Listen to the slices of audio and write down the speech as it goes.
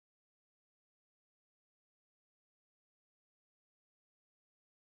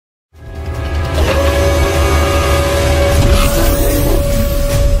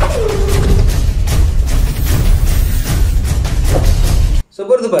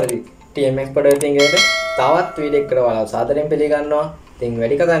පුරුදු පරිදි TMX පොඩ්ඩකින් ගේට තවත් වීඩියෝ එකකට ඔයාලව සාදරයෙන් පිළිගන්නවා. ඉතින්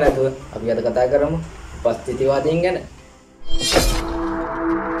වැඩි කතා නැතුව අපි අද කතා කරමු උපස්ථිතිවාදීන් ගැන.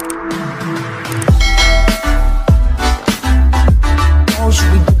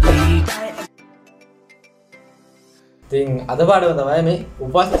 ඉතින් අද පාඩම තමයි මේ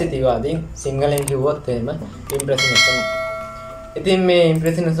උපස්ථිතිවාදීන් සිංහලෙන් කිව්වොත් එහෙම ඉම්ප්‍රෙෂනිසම්. ඉතින් මේ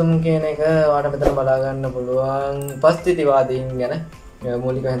ඉම්ප්‍රෙෂනිසම් කියන එක ඔයාලට මෙතන බලා ගන්න පුළුවන් උපස්ථිතිවාදීන් ගැන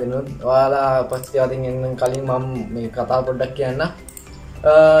මූලික හැඳින්වීම. ඔයාලා උපස්ථිතිවාදීන් ගැන කලින් මම මේ කතාව පොඩ්ඩක් කියන්න.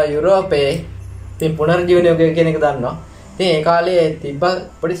 යුරෝපයේ ඉතින් පුනර්ජීවනය කියන එක දන්නවා. ඉතින් ඒ කාලේ තිබ්බ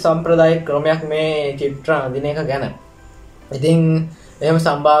පොඩි සම්ප්‍රදායික ක්‍රමයක් මේ චිත්‍ර අඳින එක ගැන. ඉතින් එහෙම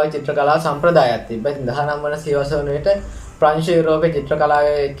සම්භාව්‍ය චිත්‍ර කලා සම්ප්‍රදායක් තිබ්බා. ඉතින් 19 වන සියවස වෙනවිට ප්‍රංශ යුරෝපයේ චිත්‍ර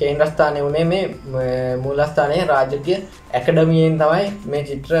කලාවේ කේන්ද්‍රස්ථානය වුණේ මේ මූලස්ථානයේ රාජකීය ඇකඩමියෙන් තමයි මේ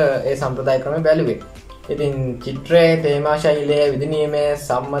චිත්‍ර ඒ සම්ප්‍රදාය ක්‍රමය බැලුවේ. ඉතින් චිත්‍රයේ තේමා ශෛලියේ විදිනීමේ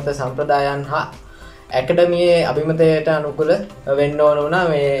සම්මත සම්ප්‍රදායන් හා ඇකඩමියේ අභිමතයට අනුකූල වෙන්න ඕන වුණා.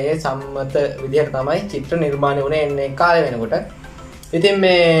 මේ සම්මත විදිහට තමයි චිත්‍ර නිර්මාණය වුණේ එන්නේ කාලේ වෙනකොට. ඉතින්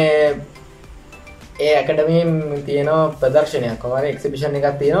මේ ඒ ඇකඩමියෙන් තියෙන ප්‍රදර්ශනයක් කොහොමද එක්සිබිෂන් එකක්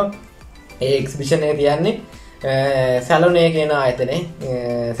තියෙනවා. ඒ එක්සිබිෂන් එක තියන්නේ සැලොනේ කියන ආයතනේ.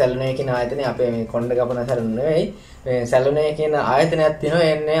 සැලොනේ කියන ආයතනේ අපේ මේ කොණ්ඩ ගපන සැලොන නෙවෙයි. මේ සැලොනේ කියන ආයතනයක්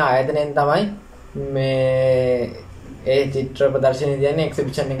තියෙනවා. එන්නේ ආයතනයෙන් තමයි මේ ඒ චිත්‍ර ප්‍රදර්ශනය තියන්නේ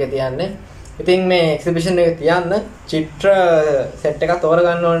එක්සිබිෂන් එක තියන්නේ. ඉතින් මේ එක්සිබිෂන් එක තියන්න චිත්‍ර සෙට් එකක්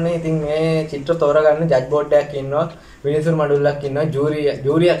තෝරගන්න ඕනේ. ඉතින් මේ චිත්‍ර තෝරගන්න ජජ් බෝඩ් එකක් ඉන්නවා. විනිසුරු මඩුල්ලක් ඉන්නවා.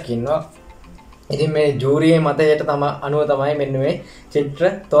 ජූරියක් ඉන්නවා. ඉතින් මේ ජූරියේ මතයට අනුව තමයි මෙන්න මේ චිත්‍ර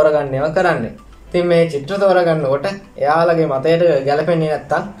තෝරගන්න ඒවා කරන්නේ. ඉතින් මේ චිත්‍ර තෝරගන්නකොට එයාලගේ මතයට ගැලපෙන්නේ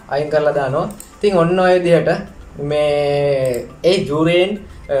නැත්තම් අයින් කරලා දානවා. ඉතින් ඔන්න ඔය විදිහට මේ ඒ ජූරියෙන්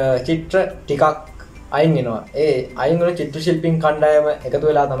චිත්‍ර ටිකක් අයින් වෙනවා. ඒ අයින් වෙන චිත්‍ර ශිල්පීන් කණ්ඩායම එකතු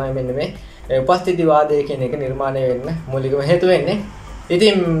වෙලා තමයි මෙන්න මේ උපස්ථිතිවාදය කියන එක නිර්මාණය වෙන්න මූලිකම හේතු වෙන්නේ.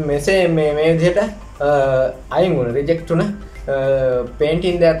 ඉතින් මෙසේ මේ විදිහට අයින් වුණ රිජෙක්ට් වුණ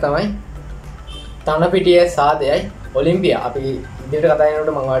පේන්ටින් දෙයක් තමයි තනපිටියේ සාදයයි ඔලිම්පියා. අපි ඉදිරියට කතා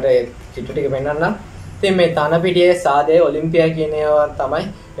කරනකොට මම ඔයාලට චිත්‍ර ටික පෙන්නන්නම්. ඉතින් මේ තනපිටියේ සාදයයි ඔලිම්පියා කියන ඒවා තමයි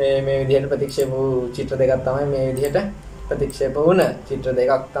මේ විදිහට ප්‍රතික්ෂේප වූ චිත්‍ර දෙකක් තමයි මේ විදිහට ප්‍රතික්ෂේප වුණ චිත්‍ර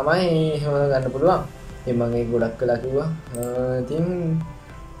දෙකක් තමයි එහෙම ගන්න පුළුවන්. ඉතින් මම ඒක ගොඩක් වෙලා කිව්වා. ඉතින්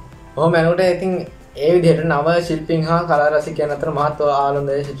ඔහොම යනකොට ඉතින් ඒ විදිහට නව ශිල්පීන් හා කලා රසිකයන් අතර මහත්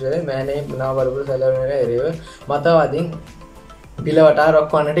ආනන්දයේ චිත්‍රයේ මෑනේ පුනා වරපුර සැලවෙන එරෙව මතවාදීන් පිළවටා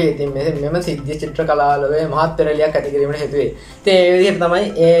රොක්වන්නට. ඉතින් මෙම සිද්ධිය චිත්‍ර කලාවලේ මහත් පෙරලියක් ඇති කිරීමට හේතු වෙයි. ඉතින් ඒ විදිහට තමයි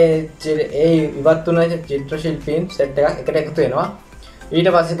ඒ ඉවත් වුණ චිත්‍ර ශිල්පීන් සෙට් එකක් එකට එකතු වෙනවා. ඊට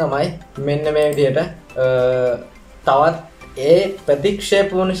පස්සේ තමයි මෙන්න මේ විදිහට තවත් ඒ ප්‍රතික්ෂේප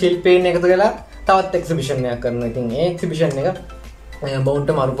වුණ ශිල්පීන් එකතු වෙලා තවත් එක්සිබිෂන් එකක් කරනවා. ඉතින් ඒ එක්සිබිෂන් එක බවුන්ට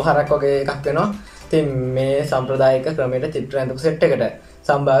මරුපහරක් වගේ එකක් වෙනවා. ඉතින් මේ සම්ප්‍රදායික ක්‍රමයට චිත්‍ර ඇඳපු සෙට් එකට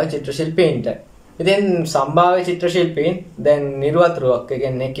සම්භාව්‍ය චිත්‍ර ශිල්පීන්ට. ඉතින් සම්භාව්‍ය චිත්‍ර ශිල්පීන් දැන් නිර්වත්රුවක්, ඒ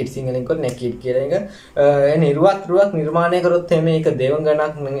කියන්නේ නෙකිඩ් සිංහලෙන් කොත් නෙකිඩ් කියලා එක. ඒ නිර්වත්රුවක් නිර්මාණය කරොත් මේක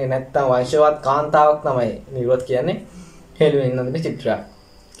දේවගණක් නැත්තම් වංශවත් කාන්තාවක් තමයි නිර්වත් කියන්නේ. හෙළුවෙන් අඳින චිත්‍රයක්.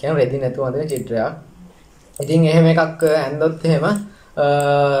 කියන්නේ රෙදි නැතුව අඳින චිත්‍රයක්. ඉතින් එහෙම එකක් ඇඳොත් එහෙම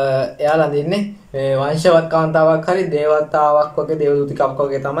එයාලා අඳින්නේ වංශවත් කාන්තාවක් හරි දේවතාවක් වගේ දේවදූතිකක්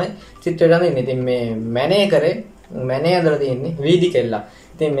වගේ තමයි චිත්‍රයට අඳින්නේ. ඉතින් මේ මැනේ ඇඳලා තියෙන්නේ වීදි කෙල්ලක්.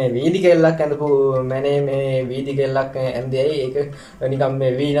 ඉතින් මේ වීදි කෙල්ලක් ඇඳපු මැනේ මේ වීදි කෙල්ලක් ඇඳෙයි ඒක නිකම්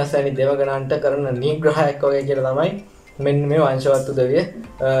මේ වීනස් වැනි දේවගණන්ට කරන නිග්‍රහයක් වගේ කියලා තමයි මෙන්න මේ වංශවත් උදවිය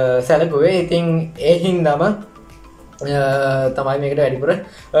සැලකුවේ. ඉතින් ඒ හින්දාම තමයි මේකට වැඩිපුර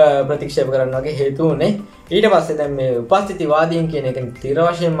ප්‍රතික්ෂේප කරන්න වගේ හේතු වුණේ. ඊට පස්සේ දැන් මේ උපස්ථිතිවාදීන් කියන එක තිර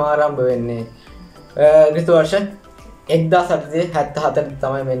වශයෙන්ම ආරම්භ වෙන්නේ ක්‍රිස්තු වර්ෂ 1874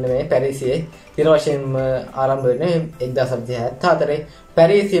 තමයි මෙන්න මේ පැරිසියේ තිර වශයෙන්ම ආරම්භ වෙන්නේ. 1874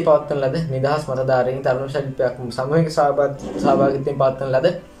 පැරිසියේ පවත්වන ලද නිදහස් මතධාරීන් තරුණ ශිල්පියෙක් සමූහික සහභාගීත්වයෙන් පවත්වන ලද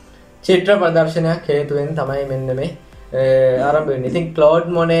චිත්‍ර ප්‍රදර්ශනයක් හේතුවෙන් තමයි මෙන්න මේ ආරම්භ වෙන්නේ. ඉතින් ක්ලෝඩ්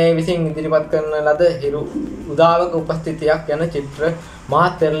මොනේ විසින් ඉදිරිපත් කරන ලද හිරු උදාවක උපස්ථිතියක් යන චිත්‍ර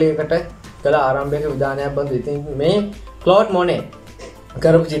මහත් පෙරලියකට කළ ආරම්භයක විධානයක් බඳු. ඉතින් මේ ක්ලෝඩ් මොනේ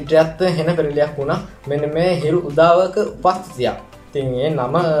කරපු චිත්‍රයත් හෙන පෙරලියක් වුණා. මෙන්න මේ හිරු උදාවක උපස්ථිතියක්. ඉතින් ඒ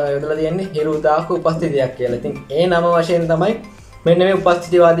නම යොදලා තියෙන්නේ හිරු උදාවක උපස්ථිතියක් කියලා. ඉතින් ඒ නම වශයෙන් තමයි මෙන්න මේ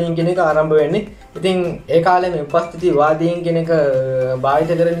උපස්ථිතිවාදීන් කියන එක ආරම්භ වෙන්නේ. ඉතින් ඒ කාලේ මේ උපස්ථිතිවාදීන් කියන එක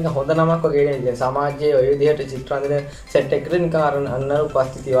භාවිත කරගෙන නිකන් හොඳ නමක් වගේ නේ. ඉතින් සමාජයේ ඔය විදිහට චිත්‍ර අඳින සෙට් එකකට නිකන් අන්න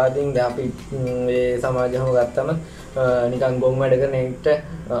උපස්ථිතිවාදීන් දැන් අපි මේ සමාජයම ගත්තම නිකන් ගොම් වැඩ කරන එකට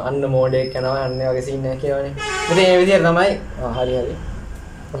අන්න මෝඩයෙක් යනවා අන්න වගේ සීන් එකක් කියවනේ. ඉතින් ඒ විදිහට තමයි හරි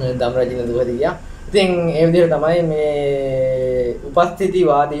දම්රජින දුවදී ගියා. ඉතින් ඒ විදිහට තමයි මේ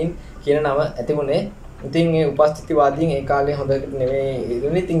උපස්ථිතිවාදීන් කියන නම ඇතිුණේ. ඉතින් ඒ උපස්ථිතිවාදීන් ඒ කාලේ හොඳට නෙවෙයි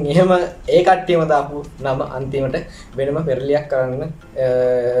ඉදුනේ. ඉතින් එහෙම ඒ කට්ටියම දාපු නම අන්තිමට වෙනම පෙරලියක් කරන්න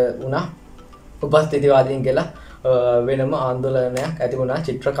වුණා. උපස්ථිතිවාදීන් කියලා වෙනම ආందోලනයක් ඇති වුණා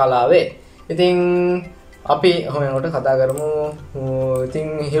චිත්‍ර කලාවේ. ඉතින් අපි හොයනකොට කතා කරමු. ඉතින්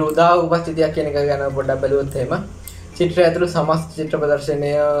හිරුදා උපස්ථිතියක් කියන එක ගැන පොඩ්ඩක් බලුවොත් එහෙම චිත්‍ර ඇතුළු සමස්ත චිත්‍ර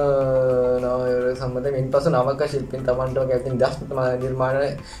ප්‍රදර්ශනය සම්බන්ධයෙන් ඉන්පසු නවක ශිල්පීන් තමන්ටම කැමති නිදහස් නිර්මාණ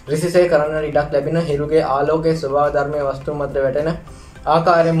රිසිසේ කරන්න ඉඩක් ලැබෙන හිරුගේ ආලෝකයේ ස්වභාව ධර්මයේ වස්තුන් මත වැටෙන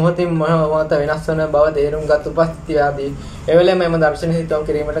ආකාරය මොහොතින් මොහොත වෙනස් වන බව තේරුම්ගත් උපස්ථිතිවාදී එවෙලෙම එම දර්ශන හිතව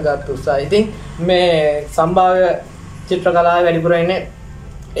කිරීමට ගත් උත්සාහය. ඉතින් මේ සම්භාව්‍ය චිත්‍ර කලාවේ වැඩිපුර ඉන්නේ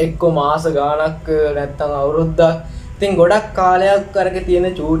එක්ක මාස ගාණක් නැත්නම් අවුරුද්දක්. ඉතින් ගොඩක් කාලයක් අරගෙන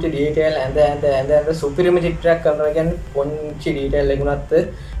තියෙන චූටි ඩීටේල් ඇඳ සුපිරිම චිත්‍රයක් කරනවා කියන්නේ පොන්චි ඩීටේල් එකකුණත්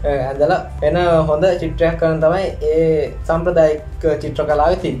ඇඳලා වෙන හොඳ චිත්‍රයක් කරන තමයි ඒ සම්ප්‍රදායික චිත්‍ර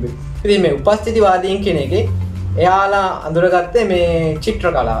කලාවේ තිබ්බේ. ඉතින් මේ උපස්ථිතිවාදීන් කියන එකේ එයාලා අඳුරගත්තේ මේ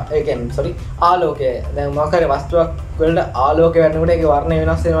චිත්‍ර කලාව. ඒ කියන්නේ ආලෝකය. දැන් මොකක් හරි වස්තුවක් වලට ආලෝකය වැටෙනකොට ඒකේ වර්ණය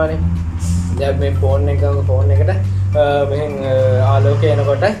වෙනස් වෙනවානේ. දැන් මේ ෆෝන් එකට මෙහෙන් ආලෝකය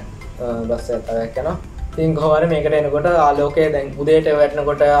එනකොට බස් එකක් යනවා. ඉතින් කොහොමද මේකට එනකොට ආලෝකය දැන් උදේට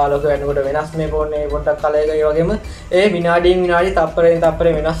වැටෙනකොට ආලෝකය වැටෙනකොට වෙනස් මේ ෆෝන් එක පොඩ්ඩක් කලර් එක ඒ වගේම ඒ විනාඩියෙන් විනාඩි තප්පරයෙන්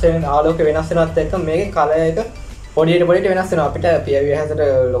තප්පරේ වෙනස් වෙන ආලෝකය වෙනස් වෙනවත් එක්ක මේකේ කලර් එක පොඩියට වෙනස් වෙනවා. අපිට පියවි හැසට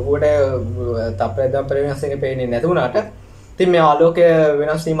ලොකුවට තප්පරේ වෙනස් වෙන්නේ පේන්නේ නැති වුණාට ඉතින් මේ ආලෝකය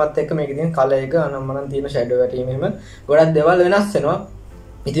වෙනස් වීමත් එක්ක මේකේ තියෙන කලර් එක අනම්මනම් තියෙන ෂැඩෝ වැටීම එහෙම ගොඩක් දේවල් වෙනස් වෙනවා.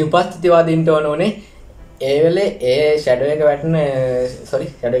 ඉතින් උපස්ථිතිවාදීන්ට ඕනේ ඒ වෙලේ ඒ ෂැඩෝ එක වැටෙන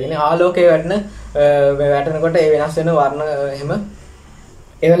ෂැඩෝ කියන්නේ ආලෝකය වැටෙනකොට ඒ වෙනස් වෙන වර්ණ එහෙම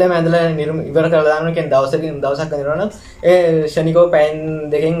ඒ වෙලේම ඇඳලා ඉවර කරලා දානවා කියන්නේ දවසක් ඉඳලා ඒ ශනිකෝ පැන්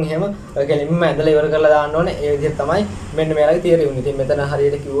දෙකෙන් එහෙම කෙලින්ම ඇඳලා ඉවර කරලා දාන්න ඕනේ. ඒ විදිහට තමයි මෙන්න මේලාගේ තියරි උනේ. ඉතින් මෙතන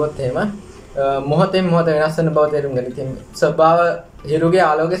හරියට කිව්වොත් එහෙම මොහොතෙන් මොහොත වෙනස් වෙන බව තේරුම් ගන්න. ඉතින් ස්වභාව හිරුගේ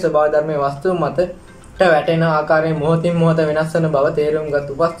ආලෝකයේ ස්වභාව ධර්මයේ වස්තු මතට වැටෙන ආකාරයෙන් මොහොතින් මොහොත වෙනස් වෙන බව තේරුම්ගත්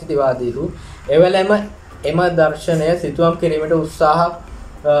උපස්ථිතිවාදීහු එවලෙම එම දර්ශනය සිතුවම් කිරීමට උත්සාහ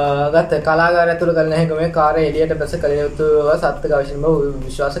ගත කලාකාරය තුළ කළ නැහැ මේ කාර්යය එළියට බැස කළ යුතුව සත්‍ය අවශ්‍යම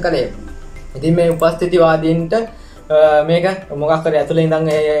විශ්වාස කළේ. ඉතින් මේ උපස්ථිතිවාදීන්ට මේක මොකක් හරි ඇතුළේ ඉඳන්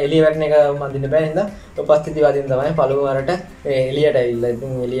එළිය වැටෙන එක මන්දින්න බෑ නේද? උපස්ථිතිවාදීන් තමයි පළමු වරට එළියට ඇවිල්ලා.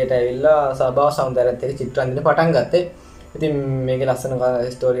 ඉතින් එළියට ඇවිල්ලා ස්වභාව සෞන්දර්යයත් එක්ක චිත්‍ර අඳින්න පටන් ගත්තේ. ඉතින් මේකේ ලස්සන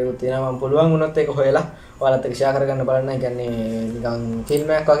ස්ටෝරි එකක් තියෙනවා. මම පුළුවන් වුණොත් ඒක හොයලා ඔයාලත් එක්ක ෂෙයා කරගන්න බලන්න. ඒ කියන්නේ නිකන් ෆිල්ම්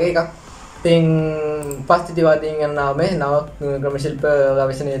එකක් වගේ එකක්. ඉතින් උපස්ථිතිවාදීන් යන නාමයේ නව ක්‍රම ශිල්ප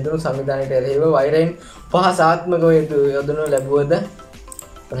ගවේෂණ යෙදුණු සංවිධානයට එරෙහිව වෛරයෙන් පහසාත්මකව යොදනු ලැබුවද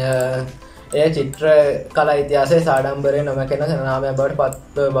එය චිත්‍ර කලා ඉතිහාසයේ සාඩම්බරයෙන් නොමැකෙන නාමයක් බවට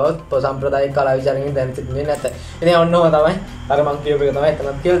පත් බව සම්ප්‍රදායික කලා විචාරකයන් දැන සිටින්නේ නැත. ඉතින් ඔන්නෝම තමයි අර මං කියපු එක තමයි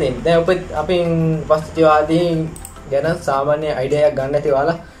එතනත් කියලා දෙන්නේ. දැන් අපි උපස්ථිතිවාදීන් ගැන සාමාන්‍ය අයිඩියා එකක් ගන්න ඇති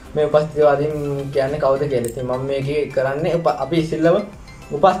ඔයාලා මේ උපස්ථිතිවාදීන් කියන්නේ කවුද කියලා. ඉතින් මම මේකේ කරන්නේ අපි ඉස්සෙල්ලම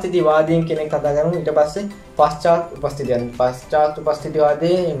උපස්ථිතිවාදීන් කෙනෙක් කතා කරමු. ඊට පස්සේ පශ්චාත්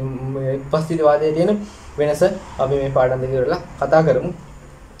උපස්ථිතිවාදයේ තියෙන වෙනස අපි මේ පාඩම් දෙක කරලා කතා කරමු.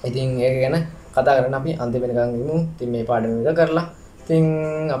 ඉතින් ඒක ගැන කතා කරන්න අපි අන්තිම වෙනකන් ඉමු. ඉතින් මේ පාඩම එක කරලා ඉතින්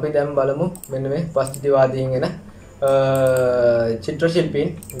අපි දැන් බලමු මෙන්න මේ උපස්ථිතිවාදීන් ගැන චිත්‍ර ශිල්පීන්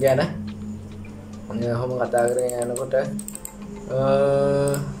ගැන කොහොම කතා කරගෙන යනකොට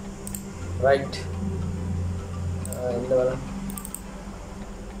right ඉන්න බලන්න.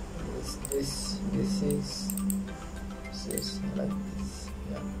 This is like this.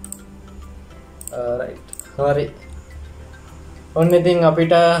 Yeah. Right. හරි. ඔන්න ඉතින්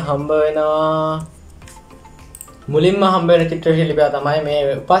අපිට හම්බ වෙනවා මුලින්ම හම්බ වෙන චිත්‍ර ශිල්පියා තමයි මේ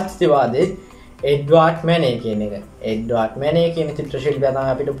උපස්ථිතිවාදී එඩ්වර්ඩ් මැනේ කියන එක. එඩ්වර්ඩ් මැනේ කියන චිත්‍ර ශිල්පියා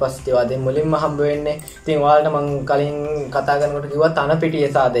තමයි අපිට උපස්ථිතිවාදයෙන් මුලින්ම හම්බ වෙන්නේ. ඉතින් ඔයාලට මම කලින් කතා කරනකොට කිව්වා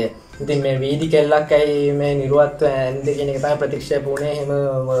තනපිටියේ සාදය. ඉතින් මේ වීදි කෙල්ලක් ඇයි මේ නිර්වත්ව ඇන්ද කියන එක තමයි ප්‍රතික්ෂේප වුණේ. එහෙම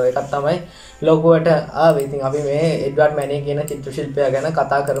එකක් තමයි ලොකුවට ආවේ. ඉතින් අපි මේ එඩ්වර්ඩ් මැනේ කියන චිත්‍ර ශිල්පියා ගැන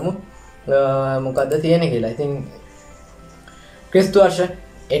කතා කරමු. මොකද්ද තියෙන්නේ කියලා. ඉතින් ක්‍රිස්තු වර්ෂ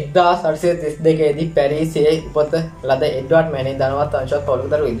 1832 දී පැරිසියේ උපත ලද එඩ්වර්ඩ් මැනේ ධනවත් වංශවත් පවුලක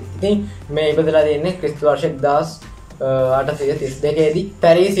දරුවෙක්. ඉතින් මේ ඉපදලා තියෙන්නේ ක්‍රිස්තු වර්ෂ 1832 දී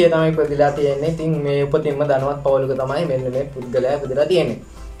පැරිසියේ තමයි ඉපදලා තියෙන්නේ. ඉතින් මේ උපතින්ම ධනවත් පවුලක තමයි මෙන්න මේ පුද්ගලයා ඉපදලා තියෙන්නේ.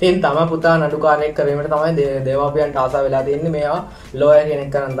 ඉතින් තම පුතා නඩුකාරයෙක් කරවීමට තමයි දේවාපියන්ට ආසාව වෙලා තියෙන්නේ. මේවා ලෝයර්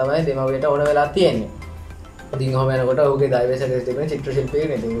කෙනෙක් කරන් තමයි දෙමව්පියට ඕන වෙලා තියෙන්නේ. ඉතින් ඔහොම යනකොට ඔහුගේ දෛවයේ තිබෙන චිත්‍ර ශිල්පියෙක්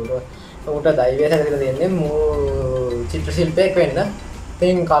නේ. උට දෛවයේ හැදලා තියෙන්නේ චිත්‍ර ශිල්පියෙක් වෙන්න.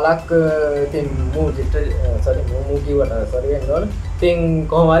 ඉතින් කලක් ඉතින් මූ කිව්වට වෙනවල ඉතින්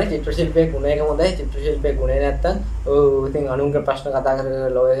කොහොම හරි චිත්‍ර ශිල්පියෙක් වුණ එක හොඳයි. චිත්‍ර ශිල්පියෙක් වුණේ නැත්තම් ඉතින් අනුන්ගේ ප්‍රශ්න කතා කරලා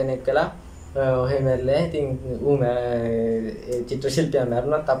ලෝය කෙනෙක් කළා. ඔහෙ මැරෙලා. ඉතින් ඌ චිත්‍ර ශිල්පියා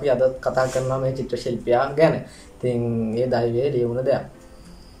මැරුණත් අපි අද කතා කරනවා මේ චිත්‍ර ශිල්පියා ගැන. ඉතින් ඒ දෛවයේ ලියුණ දෙයක්.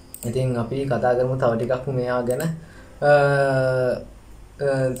 ඉතින් අපි කතා කරමු තව ටිකක් මෙයා ගැන.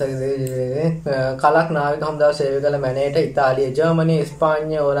 කලක් නාවික හමුදාව සේවය කළ මැනේට ඉතාලිය, ජර්මනිය,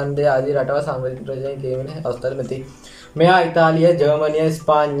 ස්පාඤ්ඤය, ඕලන්දය ආදී රටවල් සංවර්ධනය කිරීමේ අවස්ථාවල මෙති. මෙයා ඉතාලිය, ජර්මනිය,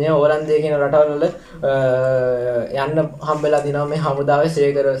 ස්පාඤ්ඤය, ඕලන්දය කියන රටවල් වල යන්න හම්බෙලා දිනවා මේ හමුදාවේ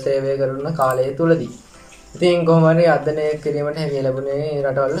සේවය කරන කාලය තුලදී. ඉතින් කොහොම හරි අධ්‍යයනය කිරීමට හැකිය ලැබුණේ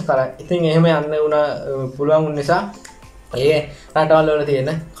රටවල් වල. ඉතින් එහෙම යන්න පුළුවන් නිසා ඒ රටවල් වල තියෙන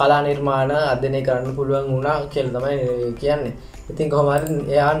කලා නිර්මාණ අධ්‍යයනය කරන්න පුළුවන් වුණා කියලා තමයි කියන්නේ. ඉතින් කොහොම හරි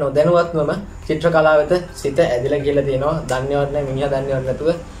එයා නොදැනුවත්වම චිත්‍ර කලාව වෙත සිත ඇදිලා ගිහලා තියෙනවා. දන්නේවත් නැහැ මිනිහා දන්නේවත් නැතුව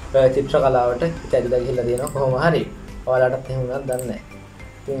චිත්‍ර කලාවට සිත ඇදිලා ගිහලා තියෙනවා. කොහොම හරි ඔයාලටත් එහෙම වුණාද දන්නේ නැහැ.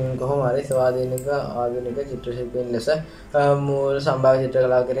 ඉතින් කොහොම හරි ස්වාධීනික ආධුනික චිත්‍ර ශිල්පීන් ලෙස මූල සම්භාව්‍ය චිත්‍ර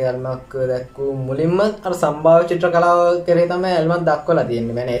කලාව කෙරෙහි ඇල්මක් දැක්වූ මුලින්ම අර සම්භාව්‍ය චිත්‍ර කලාව කෙරෙහි තමයි ඇල්මක් දක්වලා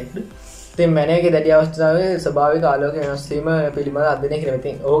තියෙන්නේ මැනේ. ඉතින් මැනේගේ දැඩි අවශ්‍යතාවය ස්වභාවික ආලෝක වෙනස් වීම පිළිබඳ අධ්‍යයනය කිරීම.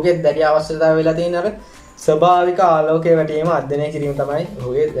 ඉතින් ඔහුගේ දැඩි අවශ්‍යතාවය වෙලා තියෙන අර ස්වභාවික ආලෝකයේ වැටීම අධ්‍යයනය කිරීම තමයි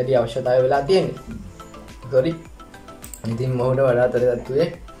ඔහුගේ දැඩි අවශ්‍යතාවය වෙලා තියෙන්නේ. හරි. ඉතින් මොහොත වඩාත් වැදගත්ුවේ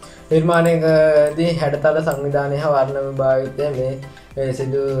නිර්මාණයේදී හැඩතල සංවිධානය හා වර්ණ විභාගය මේ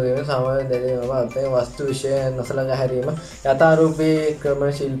සිදුවීම සමග දැරීම අපේ වස්තු විෂය නොසලකා හැරීම යථාරූපී ක්‍රම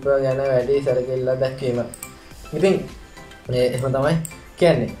ශිල්ප ගැන වැඩි සැලකිල්ලක් දැක්වීම. ඉතින් එහෙම තමයි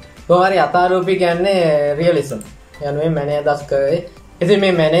කියන්නේ. කොහොම හරි යථාරූපී කියන්නේ රියලිසම්. යනුවේ මැනේ අදහස් කරේ. ඉතින්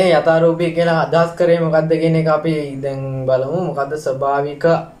මේ මැනේ යථාරූපී කියලා අදහස් කරේ මොකද්ද කියන එක අපි දැන් බලමු. මොකද්ද ස්වභාවික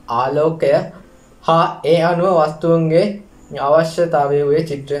ආලෝකය හා ඒ අනුව වස්තුන්ගේ අවශ්‍යතාවය වේ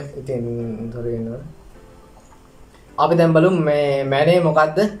චිත්‍ර. ඉතින් හරියනවා. අපි දැන් බලමු මේ මැනේ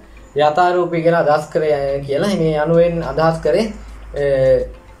මොකද්ද යථාරූපී කියලා අදහස් කරේ කියලා. මේ අනුවෙන් අදහස් කරේ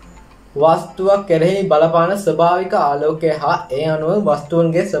වස්තුවක් කෙරෙහි බලපාන ස්වභාවික ආලෝකය හා ඒ අනුව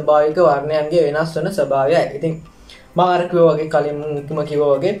වස්තුන්ගේ ස්වභාවික වර්ණයන්ගේ වෙනස් වන ස්වභාවයයි. ඉතින් මම අර කිව්වා වගේ කලින්ම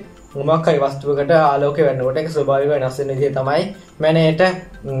කිව්වා වගේ මොකක් හරි වස්තුවකට ආලෝකය වෙනකොට ඒක ස්වභාවික වෙනස් වෙන විදිහ තමයි මැනේට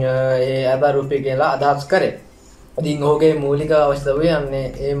ඒ යථාරූපී කියලා අදහස් කරේ. ඉතින් ඔහුගේ මූලික අවශ්‍යතාවය යන්නේ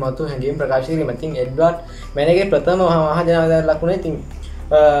ඒ මතු හැඟීම් ප්‍රකාශ කිරීම. ඉතින් එඩ්වර්ඩ් මැනේගේ ප්‍රථම මහජනතාවට ලකුණ ඉතින්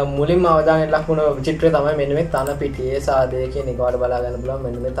මුලින්ම අවධානයට ලක් වුණ චිත්‍රය තමයි මෙන්න මේ තන පිටියේ සාදය කියන එක. ඔයාලට බලා ගන්න පුළුවන්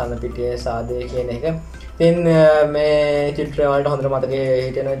මෙන්න මේ තන පිටියේ සාදය කියන එක. ඉතින් මේ චිත්‍රය වලට හොඳට මතකයේ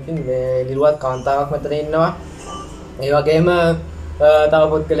හිටිනවා. ඉතින් මේ නිර්වත් කාන්තාවක් මෙතන ඉන්නවා. ඒ වගේම තව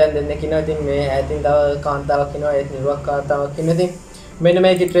පුද්ගලයන් දෙන්නෙක් ඉන්නවා. ඉතින් මේ ඈතින් තව කාන්තාවක් ඉන්නවා. ඒත් නිර්වත් කාන්තාවක් ඉන්නවා. ඉතින් මෙන්න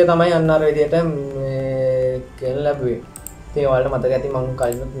මේ චිත්‍රය තමයි අන්න අර විදිහට මේ කියන ලැබුවේ. ඉතින් ඔයාලට මතක ඇති මම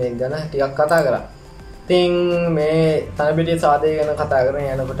කලින් මේක ගැන ටිකක් කතා කරා. ඉතින් මේ තනපිටිය සාදය ගැන කතා කරගෙන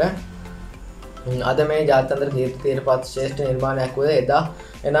යනකොට අද මේ ජාත්‍යන්තර කීර්තියට පත් ශ්‍රේෂ්ඨ නිර්මාණයක් වුණා එදා.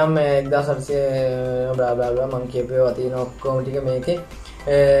 එනම් 1800 බ්ලා බ්ලා බ්ලා මම කියපේවා තියෙන ඔක්කොම ටික මේකේ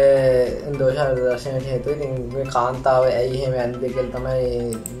දෝෂ දර්ශනයට හේතුව. ඉතින් මේ කාන්තාව ඇයි එහෙම යන්නේ කියලා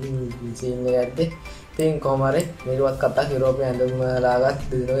තමයි සීන් එක ඇත්තේ. ඉතින් කොහොම හරි නිර්වත් කතා යුරෝපයේ ඇඳුම් ලාගත්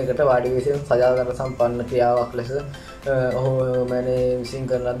දිනයකට වාඩි විසින් සදාචාර සම්පන්න ක්‍රියාවක් ලෙස ඔහු මැනේ විසින්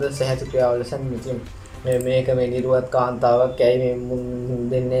කරන ලද සහජ ක්‍රියාව ලෙස මිසින් මේක මේ නිර්වත් කාන්තාවක් ඇයි මේ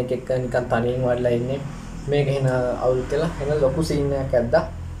දෙන්නේ එක්ක නිකන් තනියෙන් වඩලා ඉන්නේ මේක එන අවුල් කියලා එන ලොකු සීන් එකක් ඇද්දා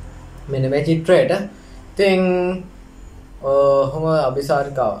මෙන්න මේ චිත්‍රයට. ඉතින් ඔහොම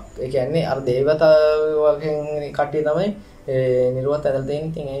අபிසාරිකාවක්. ඒ කියන්නේ අර දේවතාවෝ වගේ කට්ටිය තමයි නිර්වත් ඇදලා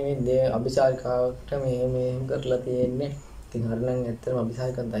තියෙන්නේ. ඉතින් මේ අபிසාරිකාවට මේ කරලා තියෙන්නේ. ඉතින් හරිනම් ඇත්තටම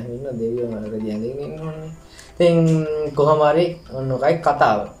අபிසාරිකන් තමයි ඉන්න දෙවියෝ වලදී ඇඳගෙන ඉන්නවනේ. ඉතින් කොහොම හරි ඔන්නෝකයි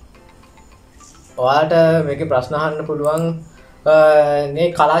කතාව. ඔයාලට මේකේ ප්‍රශ්න අහන්න පුළුවන්. මේ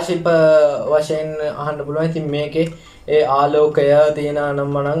කලා ශිල්ප වශයෙන් අහන්න පුළුවන්. ඉතින් මේකේ ඒ ආලෝකය තියෙන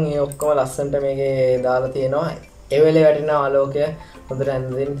නම් ඒ ඔක්කොම ලස්සනට මේකේ දාලා තියෙනවා. ඒ වෙලේ වැටෙන ආලෝකය හොඳට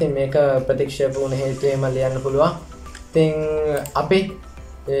ඇඳගෙන ඉතින් මේක ප්‍රතික්ෂේප වුණ හේතුවෙන් මම ලියන්න පුළුවන්. ඉතින් අපි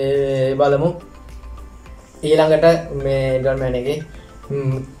බලමු ඊළඟට මේ ඩර්මෑන්ගේ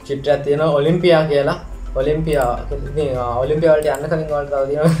චිත්‍රයක් තියෙනවා ඔලිම්පියා කියලා. ඔලිම්පියා ඉතින් ඔලිම්පියා වලට යන්න කලින් වලට තව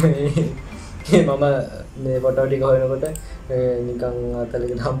තියෙනවා මම මේ ෆොටෝ ටික හොයනකොට නිකන්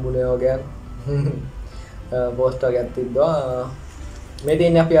අතලකට හම්බුනේ වගේ පෝස්ට් එකක් තිබ්බා. මේ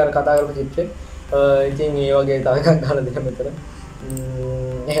තියෙන්නේ අපි අර කතා කරපු චිත්‍රය. ඉතින් ඒ වගේ තව එකක් දාලා දෙන්න මෙතන.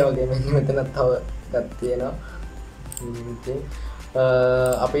 ඒ වගේ මෙතනත් තව එකක් තියෙනවා. ඉතින්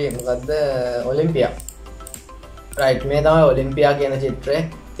අපි මොකද්ද ඔලිම්පියා. රයිට් මේ තමයි ඔලිම්පියා කියන චිත්‍රය.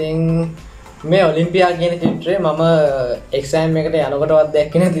 ඉතින් මේ ඔලිම්පියා කියන චිත්‍රය මම එක්සෑම් එකට යනකොටවත්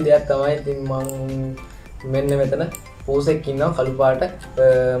දැක්කේ නැති දෙයක් තමයි. ඉතින් මම මෙන්න මෙතන පූසෙක් ඉන්නවා කළු පාට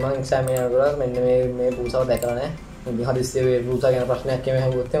මම එක්සෑම් එකකට ගියා මෙන්න මේ පූසාව දැකලා නැහැ. ඉතින් හදිස්සියේ මේ පූසා ගැන ප්‍රශ්නයක් එමෙ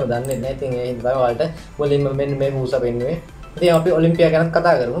හැවුවොත් එහෙම දන්නේ නැහැ. ඉතින් ඒ හින්දා ඔයාලට මුලින්ම මෙන්න මේ පූසා පෙන්නුවේ. ඉතින් අපි ඔලිම්පියා ගැනත්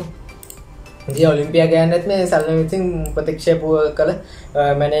කතා කරමු. ඉතින් ඔලිම්පියා ගෑනත් මේ සල්ලම විසින් ප්‍රතික්ෂේප කළ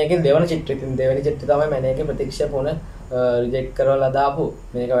මැනේගෙන් දෙවන චිත්‍රය. ඉතින් දෙවෙනි චිත්‍රය තමයි මැනේගෙන් ප්‍රතික්ෂේප වුණ රිජෙක්ට් කරවලා දාපු.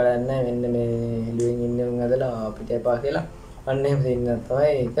 මේක වැඩක් නැහැ. මෙන්න මේ හෙළුවෙන් ඉන්න උන් ඇදලා අපිට එපා කියලා. අන්න එහෙම සින්න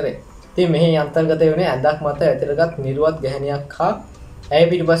තමයි කරේ. ඉතින් මෙහි අන්තර්ගත වෙන්නේ ඇඳක් මත ඇතිරගත් නිර්වත් ගැහණියක් හා ඇය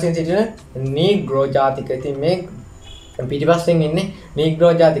පිටිපස්සෙන් සිටින නීග්‍රෝ ජාතික. ඉතින් මේ පිටිපස්සෙන් ඉන්නේ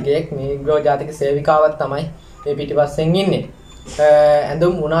නීග්‍රෝ ජාතිකයෙක්. නීග්‍රෝ ජාතික සේවිකාවක් තමයි මේ පිටිපස්සෙන් ඉන්නේ.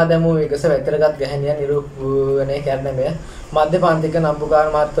 ඇඳුම් උනා දැමූ විගස වැතරගත් ගැහණිය නිරූපණය කරන මෙය මධ්‍ය පාන්තික නම්බුකාර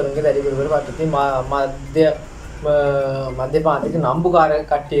මහත්වරුන්ගේ දැඩි පිළිවෙල පටති මධ්‍ය පාන්තික නම්බුකාර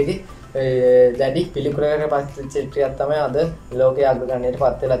කට්ටියගේ දැඩි පිළිකුරකට පස්සේ චිත්‍රයක් තමයි අද ලෝකයේ අග්‍රගණ්‍යයට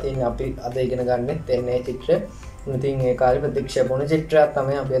පත් වෙලා තියෙන්නේ. අපි අද ඉගෙන ගන්නෙත් එන්නේ චිත්‍රය. ඉතින් ඒ කාර්ය ප්‍රතික්ෂේප වුණ චිත්‍රයක්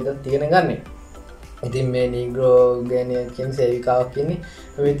තමයි අපි අද ඉගෙන ගන්නෙ. ඉතින් මේ නීග්‍රෝ ගැහණිය කියන සේවිකාවක් ඉන්නේ.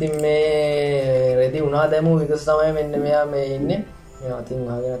 ඉතින් මේ රෙදි උනා දැමූ විගස තමයි මෙන්න මෙයා මේ ඉන්නේ. මෙයා අතින්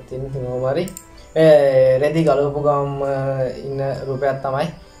අහගෙනත් තියෙන මොමාරි රෙදි ගලවපු ගම ඉන්න රූපයක් තමයි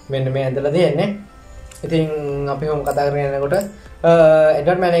මෙන්න මේ ඇඳලා තියෙන්නේ. ඉතින් අපි හොම් කතා කරගෙන යනකොට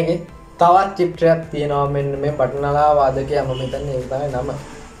එඩ්වඩ් මැනේගේ තවත් චිත්‍රයක් තියෙනවා මෙන්න මේ බටනලා වාදකයා මම හිතන්නේ ඒක තමයි නම.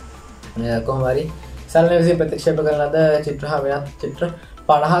 කොහොම හරි සල්ලි විසින් ප්‍රතික්ෂේප කරන ලද චිත්‍ර හා වෙනත් චිත්‍ර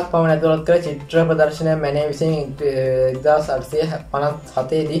 50ක් පමණ ඇතුළත් කළ චිත්‍ර ප්‍රදර්ශනය මැනේ විසින්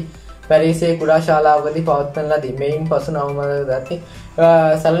 1857 දී පැරිසියේ කුඩා ශාලාවකදී පවත්වන ලදී. මෙයින් පසු නවම්බර් දති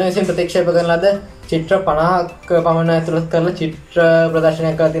සල්ලි විසින් ප්‍රතික්ෂේප කරන ලද චිත්‍ර 50ක් පමණ ඇතුළත් කරලා චිත්‍ර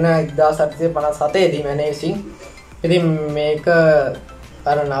ප්‍රදර්ශනයක් කර තින 1857 දී මැනේ විසින්. ඉතින් මේක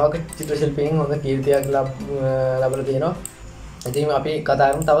අර නවක චිත්‍ර ශිල්පීන් හොඳ කීර්තියක් ලැබලා තියෙනවා. ඉතින් අපි කතා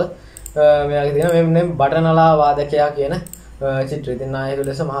කරමු තව මෙයාගේ තියෙන මේ බටනලා වාදකයා කියන චිත්‍රය. ඉතින් නායක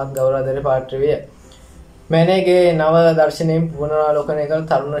ලෙස මහත් ගෞරවාදරේ පාත්‍ර විය. මැනේගේ නව දර්ශනයෙන් පුනරාවලෝකනය කළ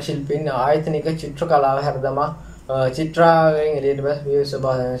තරුණ ශිල්පීන් ආයතනික චිත්‍ර කලාව හැරදමා චිත්‍රාවෙන් එළියට බැස විය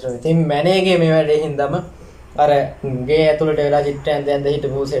ස්වභාවයෙන්. ඉතින් මැනේගේ මේ වැඩේ හින්දාම අර ගේ ඇතුළට වෙලා චිත්‍ර ඇඳ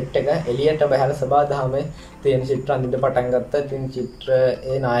හිටපු සෙට් එක එළියට බහලා සබාදහමේ තියෙන චිත්‍ර අඳින්න පටන් ගත්තා. ඉතින් චිත්‍ර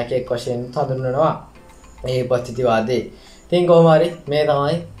ඒ නායකයෙක් වශයෙන් හඳුන්වනවා ඒ පස්තිතිවාදී. ඉතින් කොහොම හරි මේ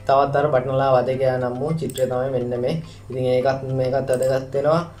තමයි තවත් අර බටනලා වාදකයා නම් වූ චිත්‍රය තමයි මෙන්න මේ. ඉතින් මේකත් වැදගත්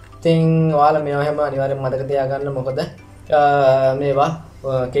වෙනවා. ඉතින් ඔයාලා මේවා හැම අනිවාර්යෙන්ම මතක තියාගන්න. මොකද මේවා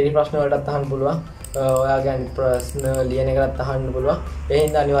කෙටි ප්‍රශ්න වලටත් අහන්න පුළුවන්. ඔයාගේ ප්‍රශ්න ලියන එකකට අහන්න පුළුවන්. ඒ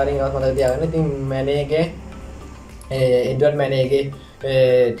හින්දා අනිවාර්යෙන් ඒවත් මතක තියාගන්න. ඉතින් මැනේගේ එඩ්වඩ් මැනේගේ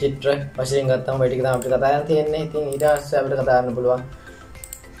චිත්‍ර වශයෙන් ගත්තම ඔය ටික තමයි අපිට කතා කරන්න තියෙන්නේ. ඉතින් ඊට පස්සේ අපිට කතා කරන්න පුළුවන්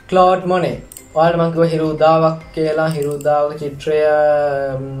ක්ලෝඩ් මොනේ. ඔයාලට මම කිව්වා හිරු උදාවක් කියලා. හිරු උදාවක චිත්‍රය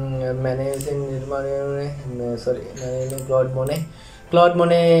මැනේ විසින් නිර්මාණය වුණේ මැනේ ක්ලෝඩ් මොනේ. ක්ලෝඩ්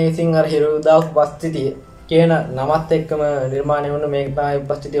මොනේ විසින් අර හිරු උදාවක උපස්ථිතිය කියන නමත් එක්කම නිර්මාණය වුණ මේක තමයි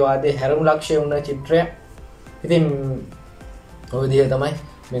උපස්ථිතිවාදයේ හැරමු ලක්ෂ්‍ය වුණ චිත්‍රය. ඉතින් ඔය විදිහ තමයි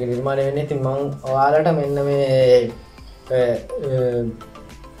මේක නිර්මාණය වෙන්නේ. ඉතින් මම ඔයාලට මෙන්න මේ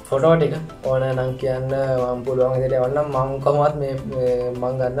ෆොටෝ ටික ඕන නම් කියන්න මම පුළුවන් විදිහට එවන්නම්. මම කොහොමවත් මේ මම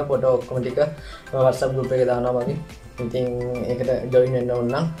ගන්න ෆොටෝ ඔක්කොම ටික WhatsApp group එකේ දානවා මගේ. ඉතින් ඒකට join වෙන්න ඕන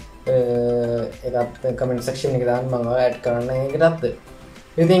නම් ඒකත් comment section එකේ දාන්න මම ඔයාලා add කරන්න ඒකටත්.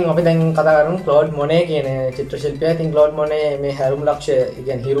 ඉතින් අපි දැන් කතා කරමු ක්ලෝඩ් මොනේ කියන චිත්‍ර ශිල්පියා. ඉතින් ක්ලෝඩ් මොනේ මේ හැරුම් ලක්ෂ්‍ය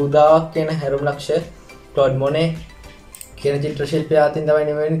කියන්නේ හිරු උදාවක් කියන හැරුම් ලක්ෂ්‍ය ක්ලෝඩ් මොනේ කියන චිත්‍ර ශිල්පියා අතින් තමයි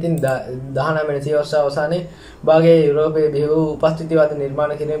නෙවෙයි. ඉතින් 19 වෙනි සියවස් අවසානයේ භාගයේ යුරෝපයේ බිහි උපස්ථිතිවාද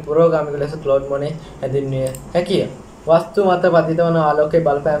නිර්මාණ කිරීමේ පුරෝගාමික ලෙස ක්ලෝඩ් මොනේ හැඳින්විය හැකිය. වස්තු මත පතිත වන ආලෝකයේ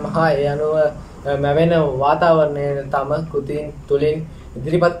බලපෑම හා ඒ අනුව මැවෙන වාතාවරණය තම කෘතීන් තුලින්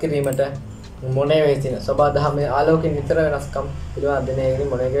ඉදිරිපත් කිරීමට මොනේ වෙසින සබාදහමේ ආලෝකයේ නිතර වෙනස්කම් පිළිබඳ අධ්‍යයනයකින්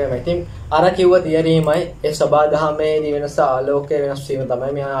මොනේගේ ඉතින් අර කිව්ව තියරීමයි ඒ සබාදහමේ වෙනස ආලෝකයේ වෙනස් වීම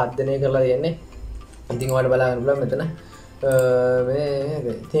තමයි මෙහා අධ්‍යයනය කරලා තියෙන්නේ. ඉතින් ඔයාලට බලන්න පුළුවන් මෙතන මේ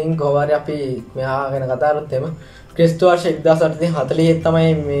ඉතින් කොහොමද අපි මෙහා ගැන කතා කරත් එම ක්‍රිස්තු වර්ෂ 1840 තමයි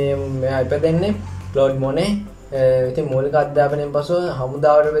මේ ඉපදෙන්නේ ක්ලෝඩ් මොනේ. ඉතින් මූලික අධ්‍යාපනයෙන් පසු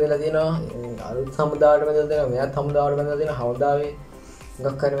හමුදාවට බෙදලා තියෙනවා. අලුත් හමුදාවට බෙදලා තියෙනවා. මෙයාත් හමුදාවට බෙදලා තියෙනවා. හමුදාවේ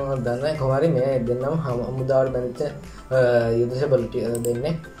ගක් හරි මම දන්නේ නැහැ. කොහොම හරි මේ දෙන්නම හමුදාවට බැඳිච්ච යුදශබල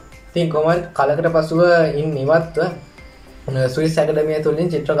දෙන්නේ. ඉතින් කොහොමද කලකට පසුව ඉවත්ව ස්විස් ඇකඩමිය තුලින්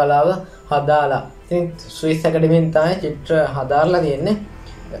චිත්‍ර කලාව හදාලා. ඉතින් ස්විස් ඇකඩමියෙන් තමයි චිත්‍ර හදාarලා තියෙන්නේ.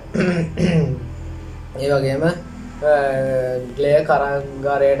 ඒ වගේම ග්ලේ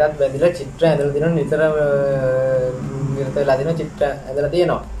කරංගාරයටත් බැඳිලා චිත්‍ර ඇඳලා තියෙනවා. නිතරම නිරත වෙලා තියෙන චිත්‍ර ඇඳලා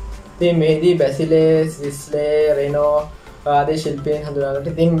තියෙනවා. ඉතින් මේදී බැසිලේ, සිස්ලේ, රෙනෝ ආදී ශිල්පීන් හඳුනාගන්න.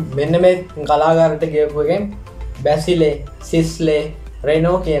 ඉතින් මෙන්න මේ කලාකාරට කියපු එකෙන් බැසිලේ සිස්ලේ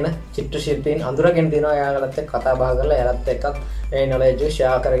රෙනෝ කියන චිත්‍ර ශිල්පීන් අඳුරගෙන තියෙනවා. එයාලත් එක්ක කතා බහ කරලා එයාලත් එක්කත් මේ knowledge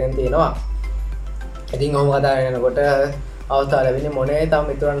share කරගෙන තියෙනවා. ඉතින් ඔහොම කතා කරනකොට අවස්ථාව ලැබෙන්නේ මොනේ තම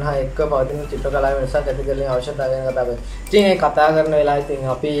මිතුරන් හා එක්ක පවතින චිත්‍ර කලාව වෙනසක් ඇති කරගෙන අවශ්‍යතාවය ගැන කතා කරනවා. ඉතින් මේ කතා කරන වෙලාවේ ඉතින්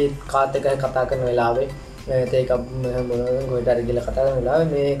අපි කාත් එක්ක කතා කරන වෙලාවේ ඒක මොනවද ගිහලා කතා කරන වෙලාවේ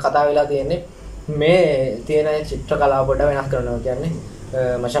මේ කතා වෙලා තියෙන්නේ මේ තියෙන චිත්‍ර කලාව පොඩ්ඩක් වෙනස් කරනවා කියන්නේ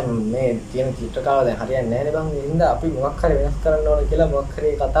මචං මේ තියෙන චිත්‍ර කලාව දැන් හරියන්නේ නැහැ නේ බං. ඒ හින්දා අපි මොකක් හරි වෙනස් කරන්න ඕන කියලා මොකක් හරි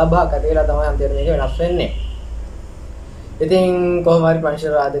කතා බහක් ඇති වෙලා තමයි අන්තිමට මේක වෙනස් වෙන්නේ. ඉතින් කොහොම හරි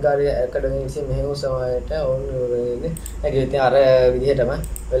පංචශීල රාජකාරී ඇකඩමිය විසින් මෙහෙම සමයට ඕන් වෙන්නේ. ඒක ඉතින් අර විදිහටම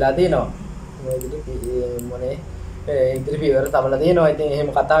වෙලා තියෙනවා. මේ විදිහ මොනේ ඉදිරි පියවර තමලා තියෙනවා. ඉතින් එහෙම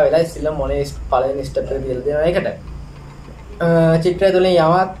කතා වෙලා ඉස්සෙල්ලා මොනේ පළවෙනි ස්ටෙප් එක දීලා දෙනවා ඒකට. චිත්‍රය තුළින්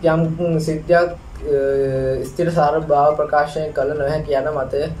යම් සිද්ධියක් ස්ථිරසාර භාව ප්‍රකාශනය කළ නොහැකි යන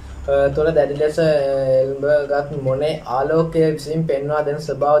මතය තුළ දැඩි ලෙස එල්බගත් මොනේ ආලෝකයේ විසින් පෙන්වා දෙන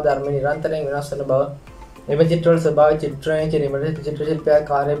ස්වභාව ධර්ම නිරන්තරයෙන් වෙනස් වන බව එම චිත්‍රවල ස්වභාව චිත්‍රණය කිරීමට චිත්‍ර ශිල්පියා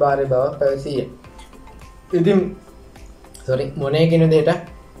කාර්යභාරී බව පැවසීය. ඉතින් මොනේ කියන දෙයට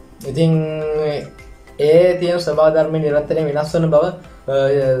ඉතින් ඒ තියෙන ස්වභාව ධර්ම නිරන්තරයෙන් වෙනස් වන බව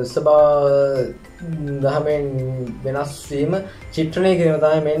ස්වභාව දහමෙන් වෙනස් වීම චිත්‍රණය කිරීම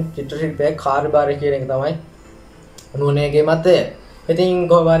තමයි මේ චිත්‍ර ශිල්පයේ කාර්යභාරය කියන එක තමයි මොනේගේ මතය. ඉතින්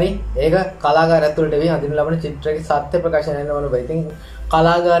කොහොම හරි ඒක කලාකාරය ඇතුළට වෙයි අඳින ලබන චිත්‍රයේ සත්‍ය ප්‍රකාශනය වෙන බව. ඉතින්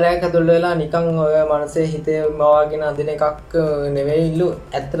කලාකාරයෙක් ඇතුළට වෙලා නිකන් ඔය මනසේ හිතේ මවාගෙන අඳින එකක් නෙවෙයිලු.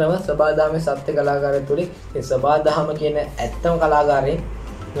 ඇත්තම ස්වභාව දහමේ සත්‍ය කලාකාරය තුලින් ඒ ස්වභාව දහම කියන ඇත්තම කලාකාරයෙන්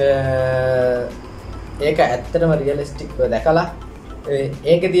ඒක ඇත්තටම රියලිස්ටික්ව දැකලා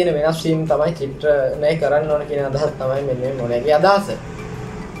ඒක තියෙන වෙනස් වීම තමයි චිත්‍රණය කරන්න ඕන කියන අදහස තමයි මෙන්න මොනේගේ අදහස.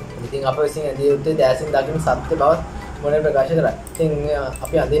 ඉතින් අප විසින් ඇදී යුත්තේ දැසින් දකින්න සත්‍ය බව මොනේ ප්‍රකාශ කරා. ඉතින්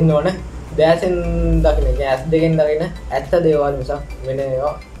අපි අඳින්න ඕන දැසින් දකින්න කියන්නේ ඇස් දෙකෙන් දකින්න ඇත්ත දේවල් මිසක් වෙන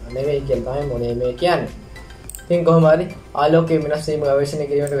ඒවා නෙවෙයි කියලා තමයි මොනේ මේ කියන්නේ. ඉතින් කොහොම හරි ආලෝකයේ වෙනස් වීම ගවේෂණය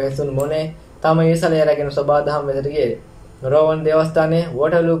කිරීමට වෙහසුණු මොනේ තම ඊසලයේ රැගෙන සබා දහම් වෙතට ගියේ. රෝවන් දේවස්ථානයේ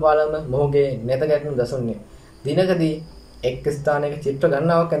වෝටර්ලූ පාලම මොහුගේ නෙත ගැටුම් දසුන්නේ. දිනකදී එක් ස්ථානයක චිත්‍ර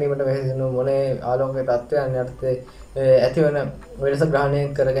ගණනාවක් ඇඳීමට වෙහෙසුණු මොනේ ආලෝකයේ තත්ත්වයන් යටතේ ඇතිවන වෙනස ග්‍රහණය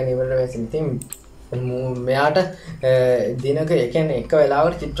කර ගැනීමට වෙහෙසින්. ඉතින් මෙයාට දිනක ඒ කියන්නේ එක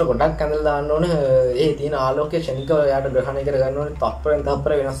වෙලාවකට චිත්‍ර කොටක් ඇඳලා දාන්න ඕන. ඒ තියෙන ආලෝකයේ ක්ෂණිකව එයාට ග්‍රහණය කර ගන්න ඕනේ. තත්පරෙන්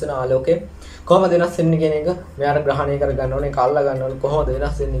තත්පර වෙනස් වෙන ආලෝකය කොහොමද වෙනස් වෙන්නේ කියන එක මෙයාට ග්‍රහණය කර ගන්න ඕනේ. ඒක අල්ලා ගන්න ඕනේ. කොහොමද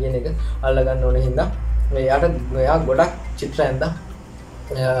වෙනස් වෙන්නේ කියන එක අල්ලා ගන්න ඕනේ. හින්දා එයා ගොඩක් චිත්‍ර ඇඳලා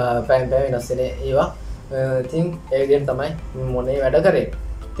පෑන් වෙනස් වෙන ඒවා ඉතින් ඒ විදිහට තමයි මොනේ වැඩ කරේ.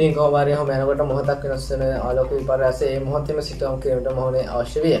 ඉතින් කොහොම හරි ඔහම යනකොට මොහොතක් වෙනස් වෙන ආලෝක විපර්යාසය ඒ මොහොතේම සිටවම් කිරීමට මොහොනේ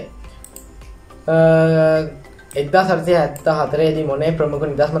අවශ්‍ය විය. 1874 දී මොනේ ප්‍රමුඛ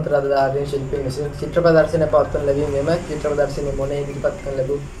නිදහස් රාජධාරී ශිල්පීන් විසින් චිත්‍ර ප්‍රදර්ශනය පවත්වන ලැබීම මෙම චිත්‍ර ප්‍රදර්ශනයේ මොනේ ඉදිරිපත් කරන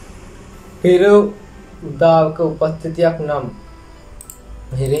ලැබූ හිරු උදාවක උපස්ථිතියක් නම්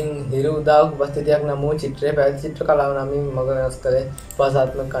හිරු උදාවක උපස්ථිතියක් නම් වූ චිත්‍රයේ පැවති චිත්‍ර කලාව නමින් මග වෙනස් කළේ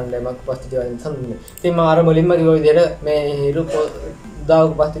භාෂාත්මක කණ්ඩායමක් උපස්ථිතිය වලින් සම්බන්ධයි. ඉතින් මම අර මුලින්ම කිව්ව විදිහට මේ හිරු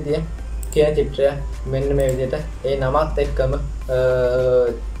උදාවක උපස්ථිතිය කියන චිත්‍රය මෙන්න මේ විදිහට ඒ නමත් එක්කම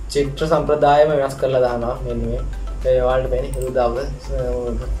චිත්‍ර සම්ප්‍රදායම වෙනස් කරලා දානවා. මෙන්න මේ ඔයාලට පේන්නේ හිරු උදාවක.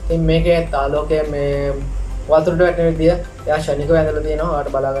 ඉතින් මේකේ ආලෝකයේ මේ වතුරට වැටෙන විදිය එයා ශනිකව ඇඳලා තියෙනවා.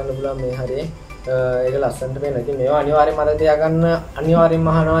 ඔයාලට බලා ගන්න පුළුවන් මේ හරියේ ඒක ලස්සනට පේනවා. ඉතින් මේවා අනිවාර්යයෙන්ම මතක තියාගන්න අනිවාර්යයෙන්ම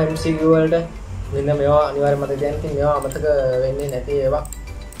අහනවා MCQ වලට. මෙන්න මේවා අනිවාර්යයෙන්ම මතක තියාගන්න. ඉතින් මේවා අමතක වෙන්නේ නැති ඒවා.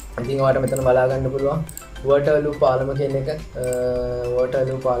 ඉතින් ඔයාලට මෙතන බලා ගන්න පුළුවන්. වෝටර්ලූ පාලම කියන එක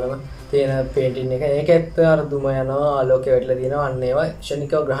වෝටර්ලූ පාලම තියෙන පේන්ටින් එක. ඒකෙත් අර දුම යනවා ආලෝකය වැටලා තියෙනවා. අන්න ඒවා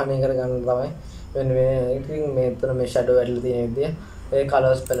ක්ෂණිකව ග්‍රහණය කර ගන්න තමයි. මෙන්න මේ ඉතින් මේ තුන මේ ෂැඩෝ වැටලා තියෙන විදිය ඒ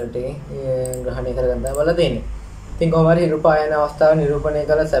කලර්ස් පැලට් එකේ ග්‍රහණය කර ගන්න බල තියෙන්නේ. ඉතින් කොහොම හරි හිරු පායන අවස්ථාව නිරූපණය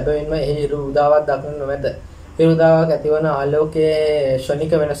කළ සැබවින්ම එහි හිරු උදාවක් දක්වන්න නොමැත. හිරු උදාවක් ඇතිවන ආලෝකයේ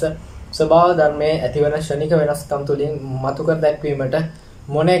ක්ෂණික වෙනස ස්වභාව ධර්මයේ ඇතිවන ක්ෂණික වෙනස්කම් තුළින් මතු කර දැක්වීමට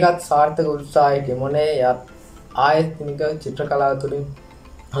මොනේගත් සාර්ථක උත්සාහයක මොනේ ආයතනික චිත්‍ර කලාව තුළින්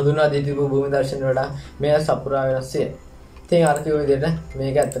හඳුනා දී තිබූ භූමි දර්ශන වඩා මේ සපුරා වෙනස් වේ. ඉතින් අර කිව්ව විදිහට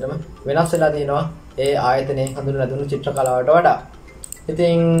මේක ඇත්තටම වෙනස් වෙලා තියෙනවා ඒ ආයතනයේ හඳුන්වලා දුන්නු චිත්‍ර කලාවට වඩා.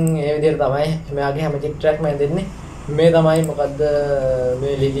 ඉතින් ඒ විදිහට තමයි මෙයාගේ හැම චිත්‍රයක්ම ඇඳෙන්නේ. මේ තමයි මොකද්ද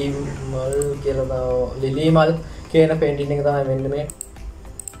මේ ලිලි මල් කියන පේන්ටින් එක තමයි මෙන්න මේ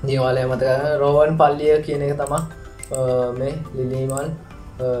දිවාලය මත රෝවන් පල්ලිය කියන එක තමයි මේ ලිලි මල්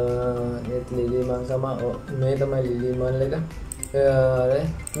තමයි මේ තමයි ලිලි මල් එක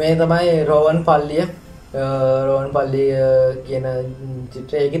මේ තමයි රෝවන් පල්ලිය කියන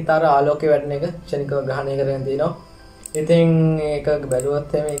චිත්‍රය. ඒකත් අර ආලෝකය වැටෙන එක ක්ෂණිකව ග්‍රහණය කරගෙන තිනවා. ඉතින් ඒක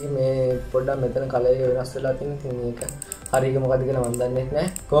බැලුවත් මේ පොඩ්ඩක් මෙතන කලර් වෙනස් වෙලා තියෙන. ඉතින් මේක හරියක මොකද කියලා මම දන්නේ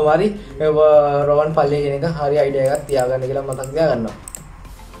නැහැ. කොහොම හරි රෝවන් පල්ලිය කියන එක හරි අයිඩියා එකක් තියාගන්න කියලා මතක් තියාගන්නවා.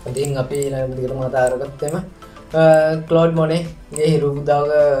 ඉතින් අපි ඊළඟ විදිහට මතා අරගත්තෙම ක්ලෝඩ් මොනේ ගේ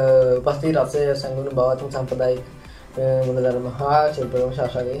හිරුබුදාවක උපස්ථිත රසය සංගුණ බවතුන් සම්ප්‍රදායික මුලධර්ම හා ශිල්පකම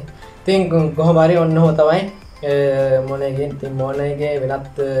ශාස්ත්‍රයේ. ඉතින් කොහොම හරි ඔන්නෝ තමයි මොනේගේ. ඉතින් මොනේගේ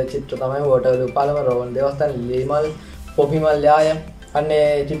වෙනත් චිත්‍ර තමයි වෝටර්ලූ පාලම රෝවන් දේවස්ථාන ලීමල් පොපිමල් යාය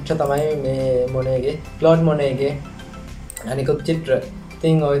අන්නේ චිත්‍ර තමයි මේ මොනේගේ ක්ලෝඩ් මොනේගේ අනිකුත් චිත්‍ර.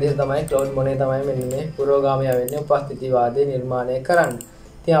 ඉතින් ওই විදිහට තමයි ක්ලෝඩ් මොනේ තමයි මෙන්න මේ පුරෝගාමී වෙන්නේ උපස්ථිතිවාදී නිර්මාණය කරන්නේ.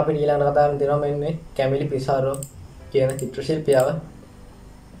 ඉතින් අපි ඊළඟ කතා කරන්න තියෙනවා මෙන්න මේ කැමිලි පිසාරෝ කියන චිත්‍ර ශිල්පියාව.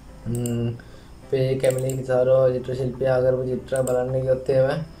 මේ කැමිලි පිසාරෝ චිත්‍ර ශිල්පියා කරපු චිත්‍ර බලන්න ගියොත්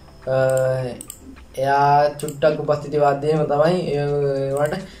එයා චුට්ටක් උපස්ථිතිවාදයේම තමයි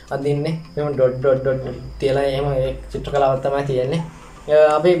ඒවට අඳින්නේ. මෙහෙම ඩොට් තියලා එහෙම ඒ චිත්‍ර කලාවක් තමයි තියෙන්නේ.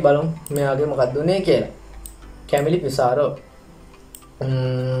 අපි බලමු මෙයාගේ මොකක්ද උනේ කියලා. කැමිලි පිසාරෝ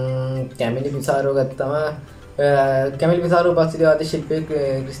ගත්තම කැමිලි පිසාරෝ උපස්ථිතිවාදී ශිල්පී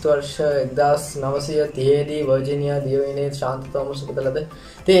ක්‍රිස්තු වර්ෂ 1930 දී වර්ජිනියා දිවයිනේ ශාන්ත තෝමස් උපතලද.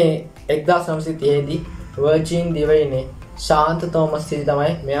 ඉතින් 1930 දී වර්ජින් දිවයිනේ ශාන්ත තෝමස්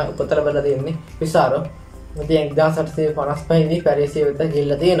තමයි මෙයා උපත ලැබලා දෙන්නේ පිසාරෝ. ඉතින් 1855 දී පැරිසිය වෙත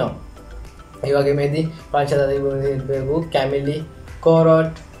ගිහිල්ලා තියෙනවා. ඒ වගේමදී පංචදාදී කැමිලි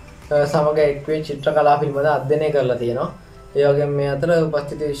කොරොට් සමග එක්වී චිත්‍ර කලාව පිළිබඳ අධ්‍යයනය කරලා තියෙනවා. ඒ වගේම මේ අතර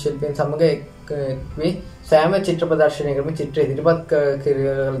උපස්ථිත ශිල්පීන් සමග එක්වී සෑම චිත්‍ර ප්‍රදර්ශනයකම චිත්‍ර ඉදිරිපත්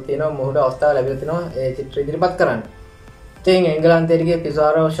කරලා තියෙනවා. මොහුට අවස්ථාව ලැබිලා තිනවා ඒ චිත්‍ර ඉදිරිපත් කරන්න. ඉතින් එංගලන්තයේ ගිය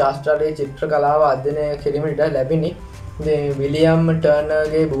පිසාරෝ ශාස්ත්‍රීය චිත්‍ර කලාව අධ්‍යයනය කිරීමට ලැබිනි. විලියම්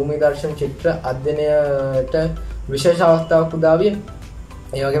ටර්නර්ගේ භූමි දර්ශන චිත්‍ර අධ්‍යයනයට විශේෂ අවස්ථාවක් උදා විය.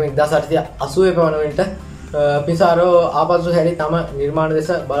 ඒ වගේම 1880 පමණ වෙනට පිසාරෝ ආපසු හැරි තම නිර්මාණ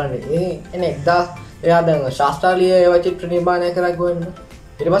දෙස බලන්නේ. එනේ එයා දැන් ශාස්ත්‍රීය ඒවා චිත්‍ර නිර්මාණය කරා ගොන්න.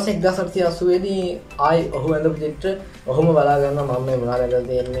 ඊට පස්සේ 1880 දී ආයි ඔහු ඇඳපු චිත්‍ර ඔහුම බලා ගන්නවා මම මේ මොනවද ඇඳලා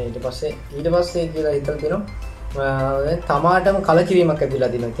තියෙන්නේ. ඊට පස්සේ කියලා හිතලා තියෙනවා තමාටම කලකිරීමක්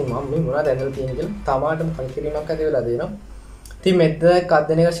ඇතිලා දිනවා. ඉතින් මම මේ මොනවද ඇඳලා තියෙන්නේ කියලා තමාටම කලකිරීමක් ඇති වෙලා දෙනවා. ඉතින් මෙතෙක්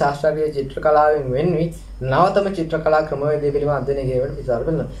අධ්‍යයනය කළ ශාස්ත්‍රීය චිත්‍ර කලාවෙන් වෙන්වි නවතම චිත්‍ර කලා ක්‍රමවේදය පිළිබඳ අධ්‍යයනය කිරීමට පිසාරෝ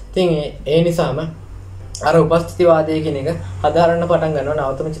බලනවා. ඉතින් ඒ නිසාම අර උපස්ථිතිවාදය කියන එක හදාරන්න පටන් ගන්නවා.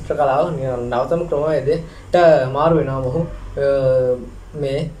 නවතම චිත්‍ර කලාව නවතම ක්‍රමවේදයට මාරු වෙනවා මොහු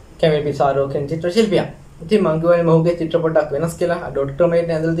මේ කැමිලි පිසාරෝ කියන චිත්‍ර ශිල්පියා. ඉතින් මම කියවනේ මොහුගේ චිත්‍ර පොඩ්ඩක් වෙනස් කියලා ඩොට්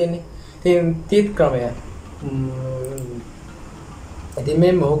ක්‍රමයට ඇඳලා තියෙන්නේ. ඉතින් තීත් ක්‍රමය. ඉතින්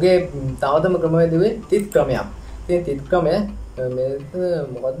මේ මොහුගේ තවතම ක්‍රමවේදයේ තීත් ක්‍රමයක්. ඉතින් තීත් ක්‍රමය මේ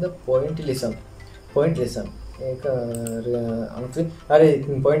මොකද්ද පොයින්ට්ලිසම්. ඒක අන්තිම හරි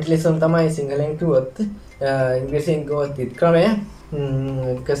පොයින්ට්ලිසම් තමයි සිංහලෙන් කිව්වොත් ඉංග්‍රීසියෙන් කිව්වොත් තීත් ක්‍රමය.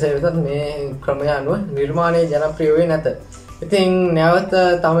 කෙසේ වෙතත් මේ ක්‍රමය අනුව නිර්මාණයේ ජනප්‍රිය වෙන්නේ නැත. ඉතින් නැවත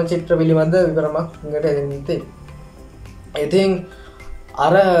තම චිත්‍ර පිළිබඳ විවරමක් දෙන්න. ඉතින්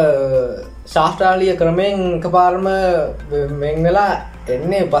අර ශාස්ත්‍රීය ක්‍රමයෙන් එකපාරම මෙන් වෙලා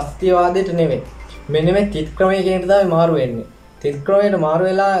එන්නේ උපස්ථිතිවාදයට නෙවෙයි. මෙන්න මේ තිත් ක්‍රමය කියන එක තමයි මාරු වෙන්නේ. තිත් ක්‍රමයට මාරු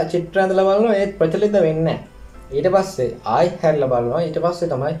වෙලා චිත්‍ර ඇඳලා බලනවා ඒත් ප්‍රචලිත වෙන්නේ නැහැ. ඊට පස්සේ ආයි හැරලා බලනවා. ඊට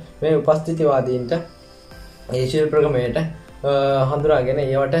පස්සේ තමයි මේ උපස්ථිතිවාදීන්ට ඒ ශිල්ප ක්‍රමයට හඳුනාගෙන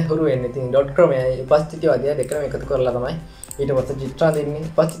ඒවට හුරු වෙන්නේ. ඉතින් ඩොට් ක්‍රමයයි උපස්ථිතිවාදය දෙකම එකතු කරලා තමයි ඊට පස්සේ චිත්‍ර අඳින්නේ.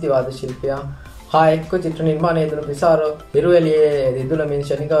 උපස්ථිතිවාද ශිල්පියා හා එක්ක චිත්‍ර නිර්මාණය යෙදුණු පිසාරෝ හිරුවෙලියේ දිදුලමින්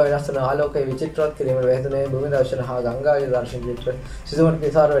ශනිකව වෙනස් වන ආලෝකයේ විචිත්‍රවත් කිරීමට වැදගත් භූමි දර්ශන හා ගංගාවේ දර්ශන චිත්‍ර සිසුමට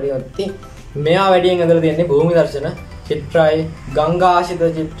පිසාරෝ වැඩි වත්ති. මෙයා වැඩියෙන් ඇඳලා තියෙන්නේ භූමි දර්ශන චිත්‍රයි ගංගාශිත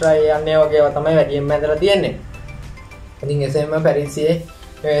චිත්‍රයි යන්නේ වගේ ඒවා තමයි වැඩියෙන්ම ඇඳලා තියෙන්නේ. ඉතින් එසේම පැරිසියේ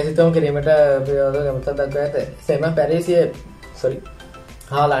සිතුම් කිරීමට ප්‍රයෝග දක්වා ඇත. එසේම පැරිසියේ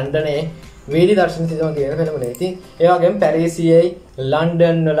හා ලන්ඩනයේ වීදි දර්ශන සිදුවන කියන පෙළඹුණේ. ඉතින් ඒ වගේම පැරිසියේ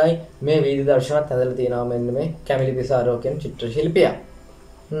ලන්ඩන් වලයි මේ වීදි දර්ශනත් ඇඳලා තියෙනවා මෙන්න මේ කැමිලි පිසාරෝ කියන චිත්‍ර ශිල්පියා.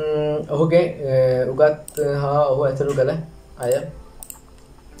 ඔහුගේ උගත් හා ඔහු ඇතුළු කළ අය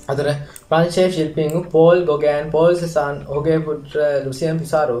අතර ප්‍රංශීය ශිල්පීන් පෝල් ගොගෑන්, පෝල් සෙසාන්, ඔහුගේ පුත්‍ර ලුසියන්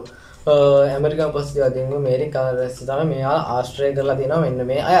පිසාරෝ ඇමරිකන් උපස්ථිතිවාදීන් මේරි කාර්යස් තමයි මෙයා ආශ්‍රය කරලා තියෙනවා මෙන්න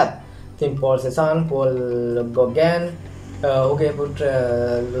මේ අයත්. ඉතින් පෝල් සෙසාන්, පෝල් ගොගෑන්, ඔහුගේ පුත්‍ර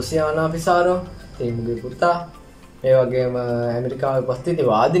ලුසියානා පිසාරෝ, තේමුගේ පුතා, ඒ වගේම ඇමරිකාවේ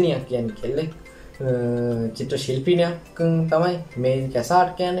උපස්ථිතිවාදිනියක් කියන්නේ කෙල්ලෙක්, චිත්‍ර ශිල්පිනියක් තමයි මේ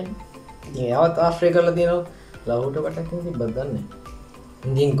කැසාට් කියන්නේ. ඉතින් එයාවත් ආශ්‍රය කරලා තියෙනවා. ලහුට වටක් තිබ්බද දන්නේ.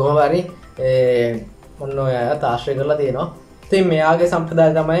 ඉතින් කොහොම හරි ඔන්න ඔය අයත් ආශ්‍රය කරලා තියෙනවා. ඉතින් මෙයාගේ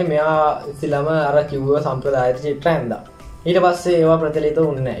සම්ප්‍රදාය තමයි මෙයා ඉතිලම අර කිව්ව සම්ප්‍රදායට චිත්‍ර ඇඳලා. ඊට පස්සේ ඒවා ප්‍රචලිත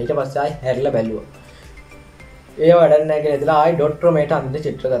වුණේ නැහැ. ඊට පස්සේ ආයි හැරිලා බැලුවා. ඒ වැඩක් නැහැ කියලා ඉතලා ආයි ඩොට් ක්‍රමයට අඳින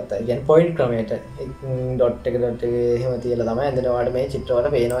චිත්‍ර ගත්තා. ඒ කියන්නේ පොයින්ට් ක්‍රමයට ඩොට් එක එහෙම තියලා තමයි අඳින වාට මේ චිත්‍රවල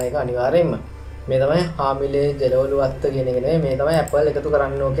පේනවා ඒක අනිවාර්යෙන්ම. මේ තමයි හාමිලේ ජලවලු වත්ත කියන එක නෙවෙයි මේ තමයි ඇපල් එකතු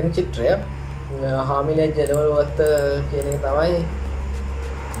කරන්න ඕන කියන චිත්‍රය. හාමිලේ ජලවලු වත්ත කියන එක තමයි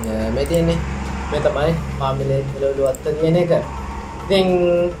මේ තියෙන්නේ. මේ තමයි හාමිලේ ජලවලු වත්ත කියන එක. ඉතින්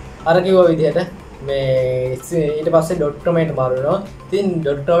අර කිව්ව විදිහට මේ ඊට පස්සේ ඩොට් ක්‍රමයට මාරු වෙනවා. ඉතින්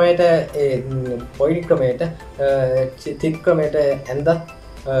ඩොට් ක්‍රමයට පොයින්ට් ක්‍රමයට තිත් ක්‍රමයට ඇඳ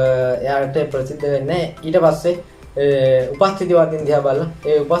එයාට ප්‍රසිද්ධ වෙන්නේ. ඊට පස්සේ උපස්ථිතිවාදීන් දිහා බලලා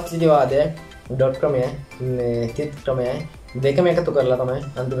ඒ උපස්ථිතිවාදය ඩොට් ක්‍රමය තිත් ක්‍රමය දෙකම එකතු කරලා තමයි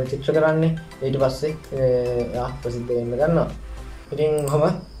අන්තිම චිත්‍ර කරන්නේ. ඊට පස්සේ ප්‍රසිද්ධ වෙන්න ගන්නවා. ඉතින්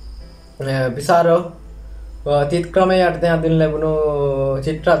කොහොම පිසාරෝ තිත් ක්‍රමයේ යටතේ අඳින්න ලැබුණු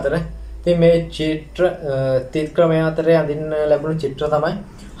චිත්‍ර අතර ඉතින් මේ චිත්‍ර තිත් ක්‍රමය අතරේ අඳින්න ලැබුණු චිත්‍ර තමයි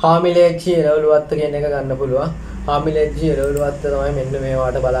හාමිලේජි එළවලුවත්ත කියන එක ගන්න පුළුවන්. හාමිලේජි එළවලුවත්ත තමයි මෙන්න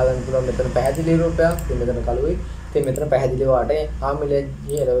මේවාට බලා ගන්න පුළුවන්. මෙතන පැහැදිලි රූපයක්, ඉතින් මෙතන කළුයි. ඉතින් මෙතන පැහැදිලි වාට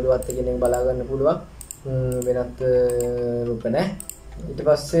හාමිලේජි එළවලුවත්ත කියන එක බලා ගන්න පුළුවන්. වෙනත් රූප නැහැ. ඊට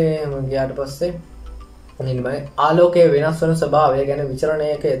පස්සේ මම ගියාට පස්සේ අනින්මයි ආලෝකයේ වෙනස් වන ස්වභාවය ගැන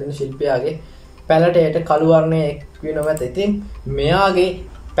විචරණයක යෙදෙන ශිල්පියාගේ පැලටයට කළු වර්ණය එක් වෙනව ඇත. ඉතින් මෙයාගේ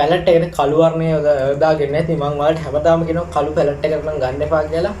පැලට් එකට කළු වර්ණය යොදාගෙන නැති මම ඔයාලට හැමදාම කියනවා කළු පැලට් එකකට නම් ගන්න එපා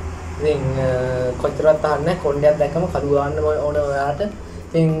කියලා. ඉතින් කොච්චරවත් අහන්නේ කොණ්ඩයක් දැක්කම කළු ගන්න ඕන ඔයාලට.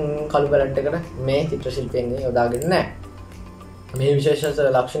 ඉතින් කළු පැලට් එකට මේ චිත්‍ර ශිල්පියෙන්ගේ යොදාගෙන නැහැ. මේ විශේෂ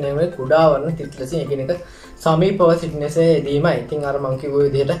ලක්ෂණය මේ කුඩා වර්ණ තිත් ලෙස එකිනෙක සමීපව සිටිනසේ යෙදීමයි. ඉතින් අර මම කිව්ව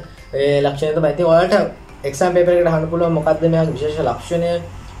විදිහට ඒ ලක්ෂණය තමයි. ඉතින් ඔයාලට එක්සෑම් පේපර් එකකට අහන්න පුළුවන් මොකක්ද මෙයාගේ විශේෂ ලක්ෂණය.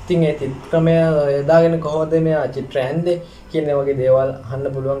 ඉතින් ඒ තිත් ක්‍රමය යොදාගෙන කොහොමද මෙයා චිත්‍ර ඇඳේ කියන වගේ දේවල් අහන්න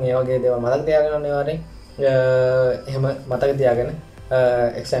පුළුවන්. ඒ වගේ දේවල් මතක තියාගන්න ඕනේ වරේ. එහෙම මතක තියාගෙන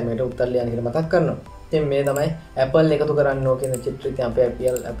එක්සෑම් එකට උත්තර ලියන්න කියලා මතක් කරනවා. ඉතින් මේ තමයි ඇපල් එකතු කරන්න ඕන කියන චිත්‍රය. ඉතින් අපි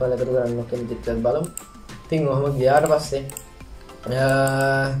ඇපල් එකතු කරන්න ඕන කියන චිත්‍රය බලමු. ඉතින් ඔහොම ගියාට පස්සේ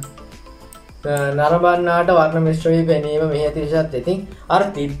නරඹන්නාට වර්ණ මිශ්‍ර වී පෙනීම මෙහි ඇති විශේෂත්. ඉතින් අර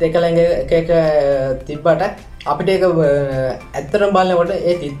තිත් එක ළඟ එක තිබ්බට අපිට ඒක ඇත්තටම බලනකොට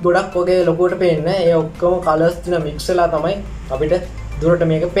ඒ තිත් ගොඩක් වගේ ලොකුවට පේන්නේ. ඒ ඔක්කොම කලර්ස් දින මික්ස් වෙලා තමයි අපිට දුරට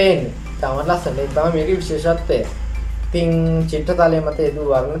මේක පේන්නේ. තමයි ලස්සනට. ඒක තමයි මේකේ විශේෂත්වය. ඉතින් චිත්‍රතලයේ මත යෙදූ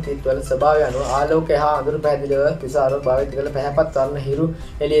වර්ණ තිත් වල ස්වභාවය අනුව ආලෝකය හා අඳුරු පැහැදිලිව පිසාරෝ භාවිත කළ පැහැපත් වර්ණ හිරු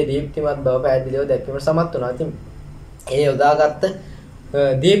එළියේ දීප්තිමත් බව පැහැදිලිව දැක්වීමට සමත් වුණා. ඉතින් ඒ යොදාගත්ත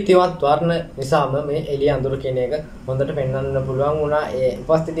දීප්තිමත් වර්ණ නිසාම මේ එළිය අඳුර කියන එක හොඳට පෙන්වන්න පුළුවන් වුණා. ඒ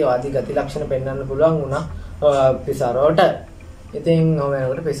උපස්ථිතිවාදී ගති ලක්ෂණ පෙන්වන්න පුළුවන් වුණා පිසාරෝට. ඉතින් ඔහොම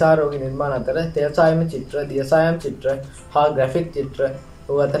යනකොට පිසාරෝගේ නිර්මාණ අතර තෙල් සායම චිත්‍ර, දිය සායම චිත්‍ර හා ග්‍රැෆික් චිත්‍ර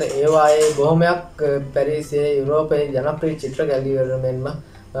අතර ඒවායේ බොහොමයක් පැරිසියේ යුරෝපයේ ජනප්‍රිය චිත්‍ර ගැලීවර මෙන්ම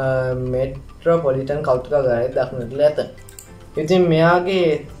මෙට්‍රොපොලිටන් කෞතුකාගාරයේ දක්නට ඇත. ඉතින් මෙයාගේ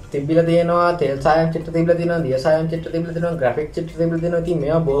තිබිලා තියෙනවා තෙල් සායම් චිත්‍ර තිබිලා තියෙනවා, දිය සායම් චිත්‍ර තිබිලා තියෙනවා, ග්‍රැෆික් චිත්‍ර තිබිලා තියෙනවා. ඉතින්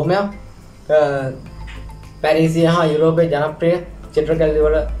මේවා බොහොමයක් පැරිසිය හා යුරෝපයේ ජනප්‍රිය චිත්‍ර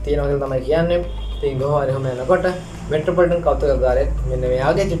ගැලීවර තියෙනවා කියලා තමයි කියන්නේ. ඉතින් කොහොම යනකොට මෙට්‍රොපොලිටන් කෞතුකාගාරයේ මෙන්න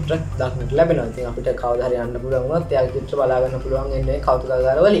මෙයාගේ චිත්‍ර දක්නට ලැබෙනවා. ඉතින් අපිට කවදා හරි යන්න පුළුවන් වුණත් එයාගේ චිත්‍ර බලා ගන්න පුළුවන් ඉන්නේ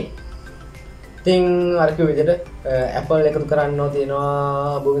කෞතුකාගාර වලින්. ඉතින් අර කිව්ව විදිහට ඇපල් එකතු කරන්නෝ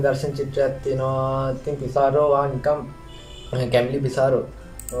තියෙනවා, භූමි දර්ශන චිත්‍රයක් තියෙනවා. ඉතින් පිසාරෝ වා නිකම් කැමිලි පිසාරෝ.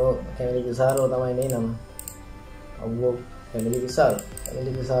 කැමිලි පිසාරෝ තමයි නේ නම. අව්වෝ කැමිලි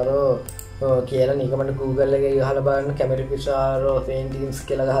පිසාරෝ කියලා නිකමට Google එකේ ගහලා බලන්න කැමිලි පිසාරෝ පේන්ටින්ග්ස්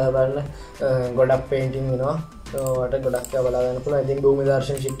කියලා ගහලා බලන්න ගොඩක් පේන්ටින් වෙනවා. ඔයාලට ගොඩක් ඒවා බලා ගන්න පුළුවන්. ඉතින් භූමි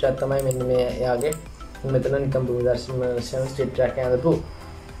දර්ශන චිත්‍රයක් තමයි මෙන්න මේ එයාගේ. මෙතන නිකම් භූමි දර්ශන චිත්‍රයක් නේදපු.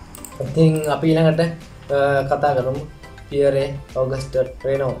 ඉතින් අපි ඊළඟට කතා කරමු Pierre-Auguste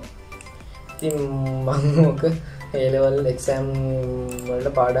Renoir. ඉතින් මම ඔක A level exam වලට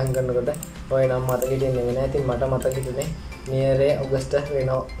පාඩම් කරනකොට ඔය නම් මතක හිටින්නේ නැහැ. ඉතින් මට මතක හිටින්නේ Pierre-Auguste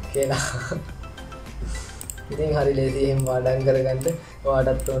Renoir කියලා. ඉතින් හරි ලේසි එහෙම පාඩම් කරගන්න.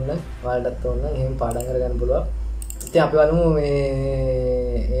 ඔයාලටත් ඕන එහෙම පාඩම් කරගන්න පුළුවන්. ඉතින් අපි බලමු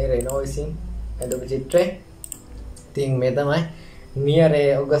මේ Renoir විසින් හදපු චිත්‍රය. ඉතින් මේ තමයි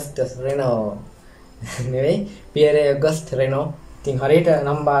Pierre-Auguste Renoir නෙවෙයි Pierre-Auguste Renoir. ඉතින් හරියට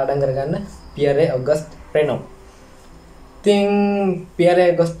නම් පාඩම් කරගන්න Pierre-Auguste Renoir. ඉතින්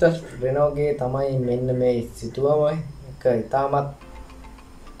Pierre-Auguste Renoirගේ තමයි මෙන්න මේ සිතුවම එක ඉතාමත්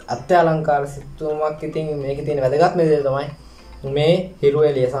අත්‍යලංකාර සිතුවමක්. ඉතින් මේකේ තියෙන වැදගත්ම දේ තමයි මේ හිරු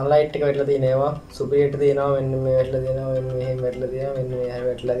එළිය සන්ලයිට් එක වැටලා තියෙන ඒවා සුපිරියට තියෙනවා. මෙන්න මේ වැටලා තියෙනවා, මෙන්න මෙහෙම වැටලා තියෙනවා, මෙන්න මෙහෙම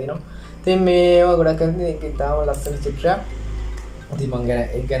වැටලා තියෙනවා. ඉතින් මේවා ගොඩක් කරන්නේ ඒක ඉතාම ලස්සන චිත්‍රයක්. ඉතින් මම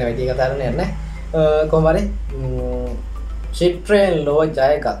ඒක ගැන වැඩි කතා කරන්න යන්නේ නැහැ. කොහොම හරි චිත්‍රයෙන් ලෝ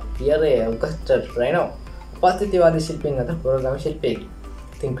ජයගත් Pierre-Auguste Renoir උපස්ථිතිවාදී ශිල්පීන් අතර පුරෝගාමී ශිල්පියෙකි.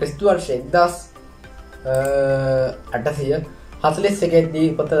 ඉතින් ක්‍රිස්තු වර්ෂ 1841 දී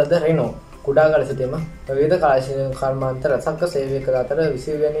උපත ලද රෙනෝ කුඩා කාල සිටම විවිධ කර්මාන්ත රසක සේවය කළ අතර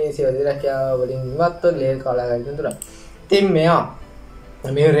 20 වෙනි සියවසේ රැකියාව වලින් ඉවත්ව ලේ කාලයකින් තුරා. ඉතින්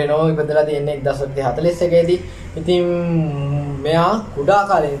මේ රෙනෝ ඉපදලා තියෙන්නේ 1941 දී. ඉතින් මෙයා කුඩා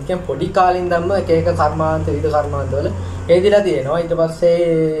කාලේ කියන්නේ පොඩි කාලෙන් ධම්ම එක කර්මාන්ත විවිධ කර්මාන්ත වල හේදිලා තියෙනවා. ඊට පස්සේ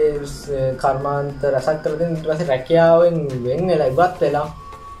කර්මාන්ත රසක් කරලා දෙන ඊට පස්සේ රැකියාවෙන් වෙන් වෙලා ඉවත් වෙලා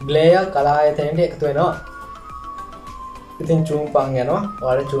ග්ලේය කලායතනයට එකතු වෙනවා. ඉතින් චූම්පන් යනවා.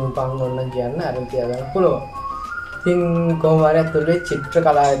 ඔයාලා චූම්පන් ඕන කියන්න අරන් තියාගන්න පුළුවන්. ඉතින් කොහොම හරි අතුලේ චිත්‍ර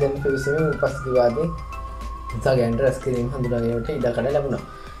කලායතන පිවිසීමේ උපස්ථිතිවාදී ඉතාලි රැස් කිරීම හඳුනා ගැනීමට ඉඩකඩ ලැබුණා.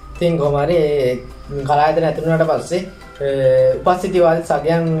 ඉතින් කොහොම හරි කලායතන ඇතුළු වුණාට පස්සේ උපස්ථිතිවාදී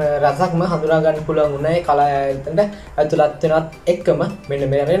සගයන් රසක්ම හඳුනා ගන්න පුළුවන් වුණා ඒ කලායතනට ඇතුළත් වෙනත් එක්කම මෙන්න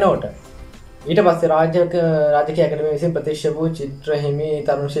මේ රෙනෝට. ඊට පස්සේ රාජකීය ඇකඩමිය විසින් ප්‍රතික්ෂේප වූ චිත්‍ර හිමි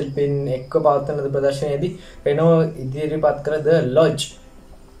තරුණ ශිල්පීන් එක්ක පවත්වන ප්‍රදර්ශනයේදී රෙනෝ ඉදිරිපත් කළ ද ලොජ්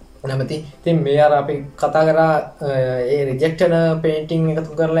නැමැති. ඉතින් මේ අර අපි කතා කරා ඒ රිජෙක්ටඩ් පේන්ටිං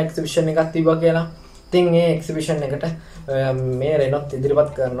එකතු කරලා එක්සිබිෂන් එකක් තිබ්බා කියලා. ඉතින් ඒ එක්සිබිෂන් එකට මේ රෙනොත්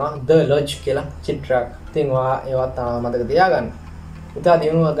ඉදිරිපත් කරනවා ද ලොජ් කියලා චිත්‍රයක්. ඉතින් ඒවත් මතක තියාගන්න. ඉතා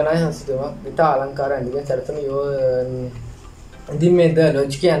දියුණු අගනාය සංස්කෘතියක් ඉතා අලංකාර ඇඳගෙන සැරසුණු ඉතින් මේ ද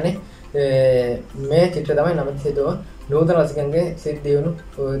ලොජ් කියන්නේ මේ චිත්‍ර තමයි නම සිතුව නූතන රසිකයන්ගේ සිත්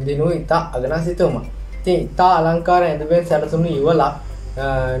දිනු ඉතා අගනා සිතුවම. ඉතින් ඉතා අලංකාර ඇඳුමෙන් සැරසුණු යුවලක්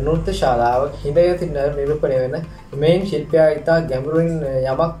නෘත්‍ය ශාලාවක් හිඳගෙන සිටින නිරූපණය වෙන මේන් ශිල්පියා ඉතා ගැඹුරින්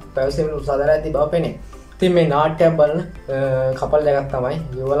යමක් පැවසීමේ උත්සාහ දරා ඇති බව පෙනේ. ඉතින් මේ නාට්‍යයක් බලන කපල් එකක් තමයි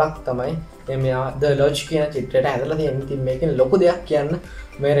යුවලක් තමයි මෙයා ද ලොජ් කියන චිත්‍රයට ඇඳලා තියෙන්නේ. ඉතින් මේකෙන් ලොකු දෙයක් කියන්න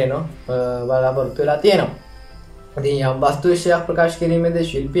මේ රෙනෝ බලාපොරොත්තු වෙලා තියෙනවා. ඉතින් යම් වස්තු විශයක් ප්‍රකාශ කිරීමේදී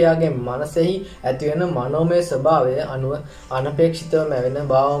ශිල්පියාගේ මනසෙහි ඇතිවන මනෝමය ස්වභාවය අනුව අනපේක්ෂිතව ලැබෙන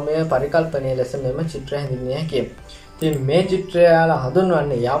භාවමය පරිකල්පනයේ ලෙස මෙම චිත්‍රය හැඳින්විය හැකිය. ඉතින් මේ චිත්‍රය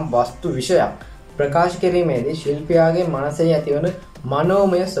හඳුන්වන්නේ යම් වස්තු විශයක් ප්‍රකාශ කිරීමේදී ශිල්පියාගේ මනසෙහි ඇතිවන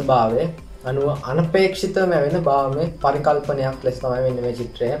මනෝමය ස්වභාවය අනුව අනපේක්ෂිතව ලැබෙන භාවමය පරිකල්පනයක් ලෙස තමයි මෙන්න මේ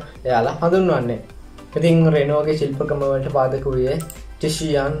චිත්‍රය එයාලා හඳුන්වන්නේ. ඉතින් රෙනෝගේ ශිල්පකම වලට පාදක වූයේ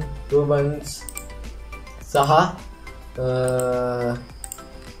ටිෂියන්, රූබන්ස් සහ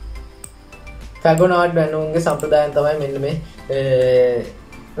ෆැගොනාඩ් වැනුන්ගේ සම්ප්‍රදායන් තමයි මෙන්න මේ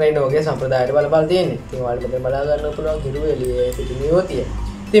රෙනෝගේ සම්ප්‍රදායට බලපල් තියෙන්නේ. ඉතින් ඔයාලට මෙතන බලා ගන්න පුළුවන් හිරු එළියේ සිටින යුවතිය.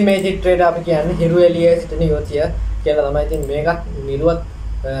 ඉතින් මේ චිත්‍රයට අපි කියන්නේ හිරු එළියේ සිටින යුවතිය කියලා තමයි. ඉතින් මේකත් නිරුවත්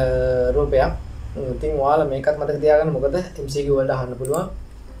රූපයක්. ඉතින් ඔයාලා මේකත් මතක තියාගන්න මොකද MCQ වලට අහන්න පුළුවන්.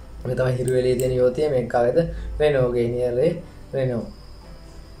 මේ තමයි හිරු එළියේ තියෙන යුවතිය. මේක කාගේද? රෙනෝගේ නියරේ රෙනෝ.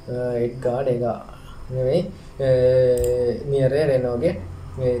 එඩ්ගාර් ඩෙගා නෙවෙයි නියරේ රෙනෝගේ.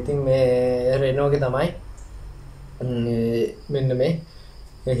 ඉතින් මේ රෙනෝගේ තමයි මෙන්න මේ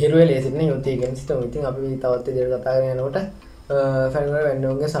හිරුවේ සිටින යුවතිය ගැන සිතමු. ඉතින් අපි තවත් ඉදිරියට කතා කරගෙන යනකොට ෆැගොනාඩ්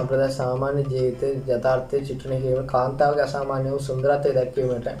වැන්ඩෝන්ගේ සම්ප්‍රදාය සාමාන්‍ය ජීවිතයේ යථාර්ථයේ චිත්‍රණය කිරීම කාන්තාවගේ අසාමාන්‍ය වූ සුන්දරත්වය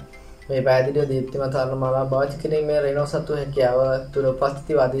දැක්වීමට මේ පැහැදිලිව දීප්තිමත් වර්ණමාලාව භාවිත කිරීමේ රෙනෝ සතු හැකියාව තුළ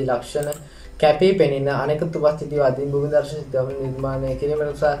උපස්ථිතිවාදී ලක්ෂණ කැපී පෙනෙන අනෙකුත් උපස්ථිතිවාදී භූමිදර්ශන සිදුවීම් නිර්මාණය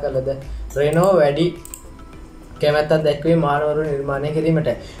කිරීමට උත්සාහ කළද රෙනෝ වැඩි කැමැත්තක් දැක්වේ මානවරු නිර්මාණය කිරීමට.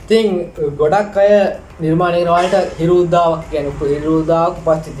 ඉතින් ගොඩක් අය නිර්මාණය කරන වලට හිරුදාවක් කියන්නේ හිරුදාවක්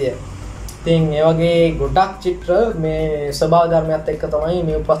උපස්ථිතිය. ඉතින් ඒ වගේ ගොඩක් චිත්‍ර මේ ස්වභාව ධර්මයත් එක්ක තමයි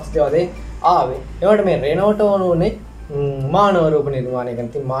මේ උපස්ථිතිවාදේ ආවේ. ඒවට මේ රෙනෝට ඕන උනේ මානව රූප නිර්මාණය කරන.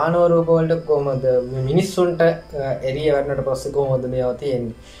 ඉතින් මානව රූප වලට කොහොමද මිනිස්සුන්ට එළිය වැටෙනට පස්සේ කොහොමද මේවා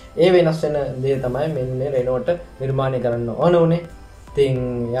තියෙන්නේ? ඒ වෙනස් වෙන දේ තමයි මෙන්න මේ රෙනෝට නිර්මාණය කරන්න ඕන උනේ. ඉතින්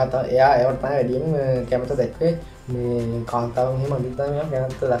එයා ඒවට තමයි වැඩියෙන් කැමත දැක්වේ. මේ කාන්තාවන් එහෙම අඳින්න තමයි මෙයා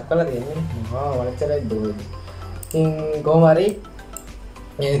කැමත දක්වලා තියෙන්නේ. මහා වලචරයි දෝයි. ඉතින් කොහොම හරි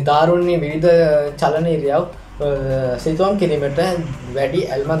මේ දාරුණ්‍ය විවිධ චලන ඉරියව් සිතුවම් කිරීමට වැඩි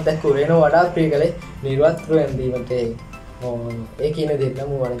ඇල්මක් දැක්වූ රෙනෝ වඩාත් ප්‍රිය කළේ නිර්වත් රු ඇඳීමට. ඒ කියන දේ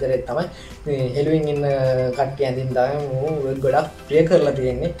නම් වලචරේ තමයි හෙළුවින් ඉන්න කට්ටිය අඳින්න තමයි ගොඩක් ප්‍රිය කරලා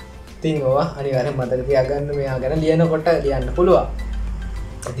තියෙන්නේ. ඉතින් ඕවා අනිවාර්යෙන් මතක තියාගන්න මෙයා ගැන ලියනකොට ලියන්න පුළුවන්.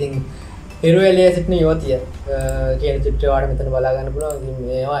 ඉතින් හිරු එළියේ සිටින යුවතිය කියන චිත්‍රය ඔයාලට මෙතන බලා ගන්න පුළුවන්. ඉතින්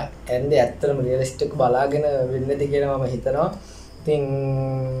මේවා ඇන්දේ ඇත්තටම රියලිස්ටික් බලාගෙන වෙන්නේද කියලා මම හිතනවා. ඉතින්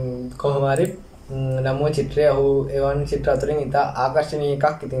කොහොම හරි නමුව චිත්‍රය ඔහු එවන් චිත්‍ර අතරින් ඉතා ආකර්ෂණීය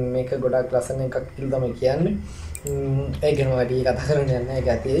එකක්. ඉතින් මේක ගොඩක් ලස්සන එකක් කියලා තමයි කියන්නේ. ඒ ගැන වැඩි කතා කරන්න යන්නේ නැහැ ඒක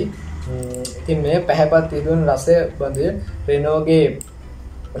ඇති. ඉතින් මේ පැහැපත් විදුන් රසය බඳුය රෙනෝගේ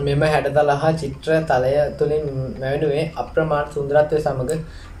මෙම හැඩතල හා චිත්‍ර තලය තුළින් මැවෙනුවේ අප්‍රමාණ සුන්දරත්වය සමග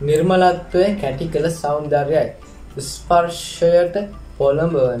නිර්මලත්වය කැටි කළ සෞන්දර්යයි. ස්පර්ශයට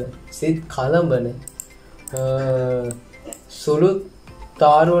පොළඹවන සිත් කලඹන සුළු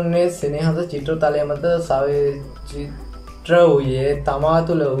තාරුණ්‍යයේ සෙනෙහස චිත්‍රතලය මත සවිචිත්‍ර වූයේ තමා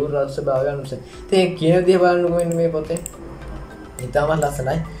තුළ වූ රසභාවය අනුසය. ඉතින් කියන දේ බලන්නකෝ මෙන්න මේ පොතේ. ඉතාමත්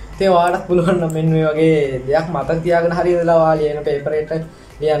ලස්සනයි. ඉතින් ඔයාලට පුළුවන් නම් මෙන්න මේ වගේ දෙයක් මතක තියාගෙන හරි ඉඳලා ඔයාලා ලියන පේපර් එකට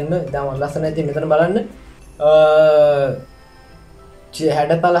ලියන්න. ඉතාමත් ලස්සනයි. ඉතින් මෙතන බලන්න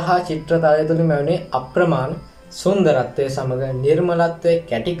හැඩතල හා චිත්‍රතලය තුළ මෙවැනි අප්‍රමාණ සුන්දරත්වය සමග නිර්මලත්වයේ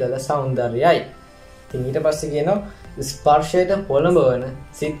කැටි කළ සෞන්දර්යයයි. ඉතින් ඊට පස්සේ කියනවා ස්පර්ශයට පොළඹවන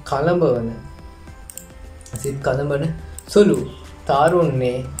සිත් කලඹන සුළු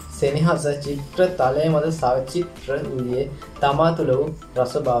තාරුණ්‍යයේ සෙනෙහස චිත්‍රතලය මත සවිචිත්‍ර වූයේ තමා තුළ වූ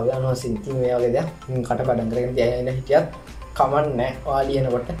රසභාවය අනුවසින්. ඉතින් මේ වගේ දෙයක් කටපාඩම් කරගෙන තියාගෙන හිටියත් කමක් නැහැ. ඔයා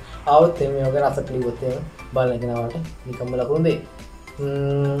ලියනකොට ආවොත් මේ වගේ රස පිළිවෙත් එහෙම බලන කෙනාට නිකම්ම ලකුණු දෙයි.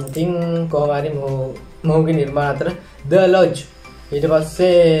 ඉතින් කොහොම හරි මොහුගේ නිර්මාණ අතර The Lodge ඊට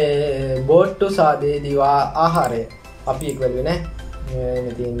පස්සේ බෝට්ටු සාදේ දිවා ආහාරය අපි එක් වැළුවේ නෑ.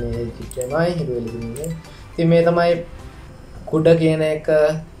 මේ තියෙන්නේ චිත්‍රයමයි හිරුවෙලි තියෙන්නේ. ඉතින් මේ තමයි කුඩ කියන එක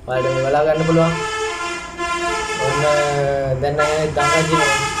ඔයාලට මේ බලා ගන්න පුළුවන්. ඔන්න දැන්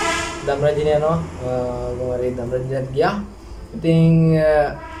දම්රජින යනවා. කොහොමරි දම්රජිනට ගියා. ඉතින්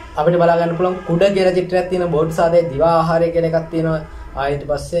අපිට බලා ගන්න පුළුවන් කුඩ කියලා චිත්‍රයක් තියෙනවා. බෝට්ටු සාදේ දිවා ආහාරය කියලා එකක් තියෙනවා. ඊට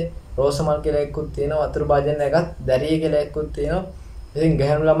පස්සේ රෝසමල් කියලා එකකුත් තියෙනවා. වතුරු භාජන එකක්, දැරිය කියලා එකකුත් තියෙනවා. ඉතින්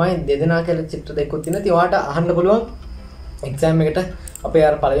ගැහැණු ළමයි දෙදෙනා කියලා චිත්‍ර දෙකකුත් තියෙනවා. ඉතින් ඔයාලට අහන්න පුළුවන් එක්සෑම් එකට අපේ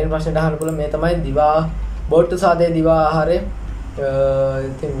අර පළවෙනි ප්‍රශ්නෙට අහන්න පුළුවන් මේ තමයි දිවා බෝට්ටු සාදේ දිවා ආහාරය.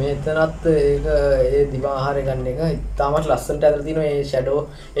 ඉතින් මෙතනත් ඒක ඒ දිවා ආහාරය ගන්න එක ඉතාමත් ලස්සනට ඇදලා තිනවා. ඒ ෂැඩෝ,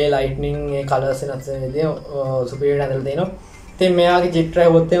 ඒ ලයිට්නින්, ඒ කලර්ස් වෙනස් වෙන විදිය සුපිරියට ඇදලා තිනවා. ඉතින් මෙයාගේ චිත්‍රය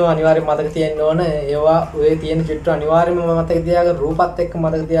හොත් එම අනිවාර්යයෙන් මතක තියෙන්න ඕන. ඒවා ඔය තියෙන චිත්‍ර අනිවාර්යයෙන්ම මතක තියාගන්න, රූපත් එක්ක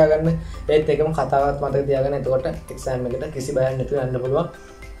මතක තියාගන්න, ඒත් එකම කතාවත් මතක තියාගන්න. එතකොට එක්සෑම් එකට කිසි බයක් නැතුව යන්න පුළුවන්.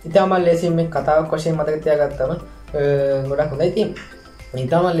 ඉතාම ලේසියෙන් මේ කතාවක් වශයෙන් මතක තියාගත්තම ගොඩක් හොඳයි. ඉතින්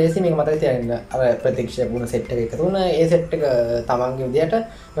ඉතාම ලේසියෙන් මේක මතක තියාගන්න. අර ප්‍රතික්ෂේප වුණ සෙට් එක එකතු වුණා. ඒ සෙට් එක තමන්ගේ විදියට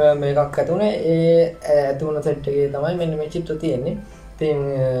මේකක් ඇති වුණා. ඒ ඇති වුණ සෙට් එකේ තමයි මෙන්න මේ චිත්‍ර තියෙන්නේ. ඉතින්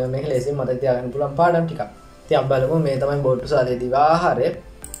මේක ලේසියෙන් මතක තියාගන්න පුළුවන් පාඩම් ටිකක්. ඉතින් බලමු මේ තමයි බෝට්ටු සාදේ දිවා ආහාරය.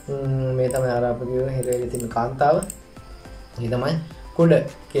 මේ තමයි අර අපගේ හිරේලි තියෙන කාන්තාව. මේ තමයි කුඩ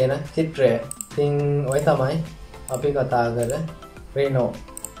කියන චිත්‍රය. ඉතින් ඔය තමයි අපි කතා කර රෙනෝ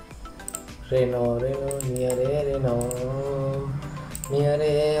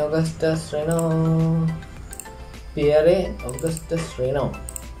Pierre-Auguste Renoir. Pierre-Auguste Renoir.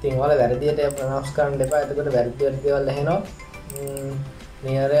 ඉතින් ඔයාලා වැරදියට ප්‍රොනවුන්ස් කරන්න එපා. එතකොට වැරදි දේවල් ඇහෙනවා.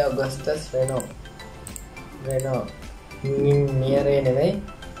 Pierre-Auguste Renoir. නියරේ නෙවෙයි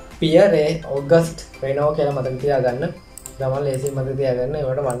Pierre-Auguste Renoir කියලා මතක තියාගන්න. තමන් ලේසියෙන් මතක තියාගන්න.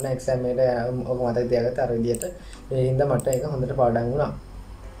 ඒකට වන්න එක්සෑම් එකට ඔබ මතක තියාගත්ත අර විදියට. ඒ හින්දා මට ඒක හොඳට පාඩම් වුණා.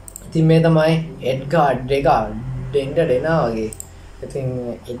 ඉතින් මේ තමයි එඩ්ගාර් ඩෙගා වගේ. ඉතින්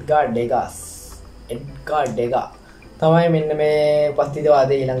එඩ්ගාර් ඩෙගස් තමයි මෙන්න මේ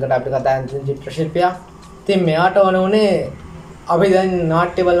උපස්ථිතවාදී ඊළඟට අපිට කතා කරන චිත්‍ර ශිල්පියා. ඉතින් මෙයාට ඕන උනේ අපි දැන්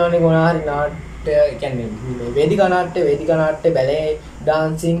නාට්‍ය බලනවානේ මොනවා හරි නාට්‍ය කියන්නේ වේදිකා නාට්‍ය බැලේ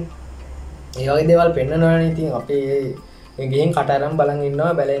ඩාන්සින් ඒ වගේ දේවල් පෙන්වනවානේ. ඉතින් අපි ගිහින් කටහරම් බලන්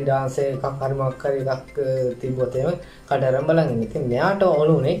ඉන්නවා. බැලේ ඩාන්ස් එකක් හරි මොකක් හරි එකක් තිබ්බොත් එහෙම කටහරම් බලන් ඉන්න. ඉතින් මෙයාට ඕන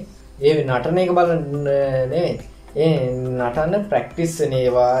උනේ ඒ නටන එක බලන්න නෙවෙයි. ඒ නටන ප්‍රැක්ටිස් වෙන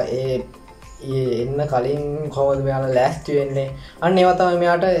ඒවා ඒ එන්න කලින් කොහොමද මෙයාලා ලෑස්ති වෙන්නේ අන්න ඒවා තමයි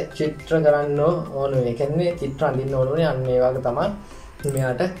මෙයාට චිත්‍ර කරන්න ඕන වෙන්නේ. කියන්නේ චිත්‍ර අඳින්න ඕන වෙන්නේ. අන්න ඒ වගේ තමයි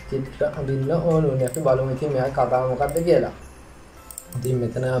මෙයාට චිත්‍ර අඳින්න ඕන වෙන්නේ. අපි බලමු ඉතින් මෙයා කතාව මොකක්ද කියලා. ඉතින්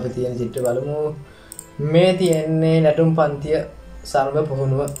මෙතන අපි තියෙන චිත්‍ර බලමු. මේ තියෙන්නේ නැටුම් පන්තිය සර්ව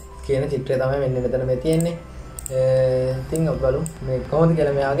පුහුණුව කියන චිත්‍රය තමයි මෙන්න මෙතන මේ තියෙන්නේ. ඉතින් අපි බලමු මේ කොහොමද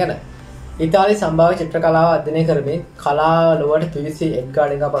කියලා මෙයා ගැන. ඉතාලි සම්භාව්‍ය චිත්‍ර කලාව අධ්‍යයනය කරමින් කලා ලොවට පිවිසි එඩ්ගාර්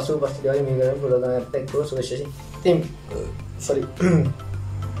ඩෙගා පසු උපස්ථිතවයි මේ කරන පුරෝගමනයත් එක්ක සුවිශේෂී.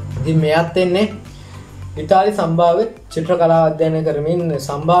 ඉතින් මෙයාත් එන්නේ ඉතාලි සම්භාව්‍ය චිත්‍ර කලාව අධ්‍යයනය කරමින්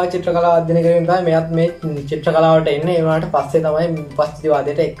සම්භාව්‍ය චිත්‍ර කලාව අධ්‍යයනය කරමින් තමයි මෙයාත් මේ චිත්‍ර කලාවට එන්නේ. ඒ වුණාට පස්සේ තමයි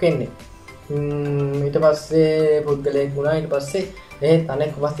උපස්ථිතවාදයට එක් වෙන්නේ. ඊට පස්සේ පුද්ගලයෙක් වුණා. ඊට පස්සේ එහෙත්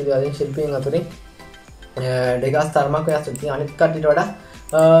අනෙක් උපස්ථිතවාදී ශිල්පීන් අතරින් ඩෙගාස් තරමක් වෙනස් වෙනවා. ඉතින් අනිත් කට්ටියට වඩා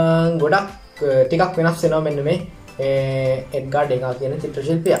ගොඩක් ටිකක් වෙනස් වෙනවා මෙන්න මේ එඩ්ගාර් ඩෙගා කියන චිත්‍ර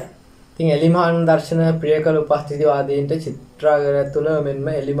ශිල්පියා. ඉතින් එලිමහාන් දර්ශන ප්‍රිය කළ උපස්ථිතවාදීන්ට චිත්‍රාගරය තුළ මෙන්ම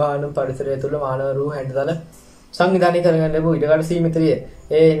එලිමහාන් පරිසරය තුළ මානව රූ හැඩතල සංවිධානය කරගන්න ලැබූ ඉඩකඩ සීමිත විය.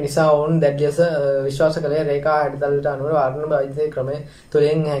 ඒ නිසා ඔවුන් දැඩි ලෙස විශ්වාස කළේ රේඛා හැඩතලට අනුව වර්ණ බයිජේ ක්‍රමය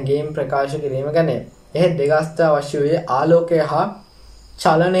තුළින් හැඟීම් ප්‍රකාශ කිරීම ගැනය. එහෙත් ඩෙගාස්ට අවශ්‍ය වූයේ ආලෝකය හා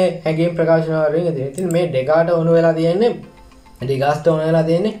චලනයේ හැඟීම් ප්‍රකාශන වලින්. ඉතින් මේ ඩෙගාට ඕන වෙලා තියෙන්නේ ඩෙගාස්ට ඕන වෙලා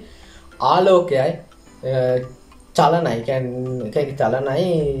තියෙන්නේ ආලෝකයයි චලනයි කියන්නේ චලනයි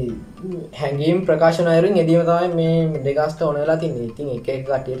හැඟීම් ප්‍රකාශන අයරින් එදීම තමයි මේ ඩෙගාස්ට ඕන වෙලා තින්නේ. ඉතින් එක එක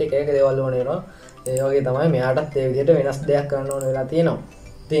කට්ටියට එක එක දේවල් ඕන වෙනවා. ඒ වගේ තමයි මෙයාටත් ඒ විදිහට වෙනස් දෙයක් කරන්න ඕන වෙලා තියෙනවා.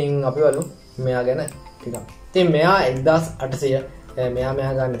 ඉතින් අපි බලමු මෙයා ගැන ටිකක්. ඉතින් මෙයා 1800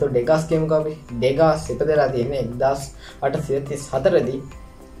 මෙයා ගන්න. તો ඩෙගාස් කියමුකෝ අපි. ඩෙගාස් ඉපදලා තියෙන්නේ 1834 දී.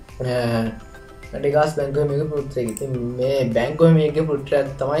 ඩෙගාස් බැංකුවේ මේක පුත්‍රයෙක්. ඉතින් මේ බැංකුවේ මේකේ පුත්‍රයා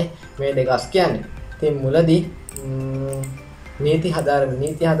තමයි මේ ඩෙගාස් කියන්නේ. ඉතින් මුලදී නීති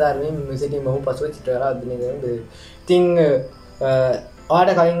හදාරමින් සිටි මොහු පසුව චිත්‍රකලා අධ්‍යයනය කරන. ඉතින්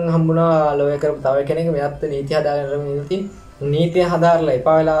ඔයාලට කලින් හම්බුණා ලෝය කරපු තව කෙනෙක් මෙයාත් නීති හදාගෙන ඉතින් නීතිය හදාරලා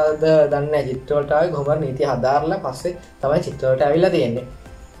එපා වෙලාද දන්නේ නැහැ චිත්‍ර වලට ආවේ කොහොමද නීතිය හදාරලා පස්සේ තමයි චිත්‍ර වලට ඇවිල්ලා තියෙන්නේ.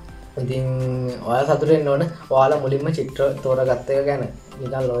 ඉතින් ඔයාලා සතුටු වෙන්න ඕන ඔයාලා මුලින්ම චිත්‍ර තෝරාගත්ත එක ගැන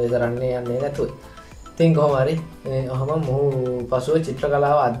නිකන් ලෝය කරන්නේ යන්නේ නැතුව. ඉතින් කොහොම හරි ඔහම මොහු පසුව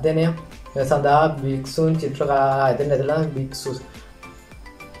චිත්‍රකලාව අධ්‍යයනය සඳහා භික්ෂූන් චිත්‍රකලා එතන ඇදලා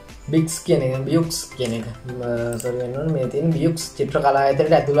බික්ස් කියන එක බියුක්ස් කියන එක සෝරි වෙනවනේ මේ තියෙන බියුක්ස් චිත්‍රකලා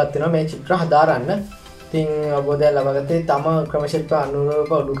ඇතුළට ඇතුළත් වෙනවා මේ චිත්‍ර හදාරන්න. ඉතින් අවබෝධය ලබාගත්තේ තම ක්‍රමශිල්ප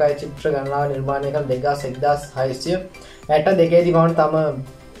අනුරූප උඩුකය චිත්‍ර ගණනාව නිර්මාණය කළ ඩෙගාස් 1662 දී වුණ තම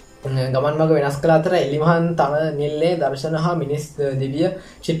ගමන් මඟ වෙනස් කළ අතර එලිමහන් තම නිල්ලේ දර්ශන හා මිනිස් දිව්‍ය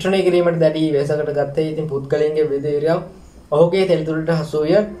චිත්‍රණය කිරීමට දැඩි වෙහෙසකට ගත්තේ. ඉතින් පුද්ගලයන්ගේ විවිධ ඉරියව් ඔහුගේ තෙලිතුරට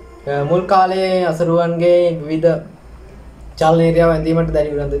හසුවිය. මුල් කාලයේ අසරුවන්ගේ විවිධ චලන ඉරියව් ඇඳීමට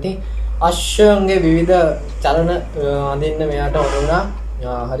දැඩි උනන්දු. ඉතින් අශ්වයන්ගේ විවිධ චලන අඳින්න මෙයාට ඕන වුණා.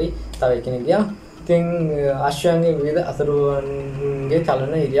 හරි තව කෙනෙක් ගියා. ඉතින් අශ්වයන්ගේ විවිධ අසරුවන්ගේ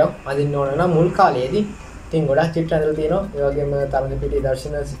චලන ඉරියව් අඳින්න ඕන නම් මුල් කාලයේදී ඉතින් ගොඩක් චිත්‍ර ඇඳලා තියෙනවා. ඒ වගේම තරඟ පිටි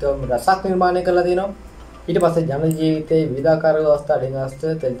දර්ශන සිතවම රසක් නිර්මාණය කරලා තියෙනවා. ඊට පස්සේ ජන ජීවිතයේ විවිධාකාර අවස්ථා ඩෙගාස්ට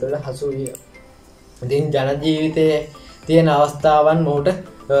තෙලිතුරට හසු විය. ඉතින් ජන ජීවිතයේ තියෙන අවස්ථාවන් මොහොත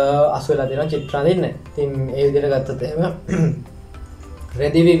අසුවලා තියෙනවා චිත්‍ර අඳින්න. ඉතින් ඒ විදිහට ගත්තොත් එහෙම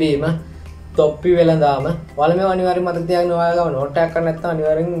රෙදි විවීම, තොප්පි වෙලඳාම, වලමේ අනිවාර්යයෙන් මතක තියාගන්න ඔයාලා ගම නෝට් එකක් ගන්න නැත්නම්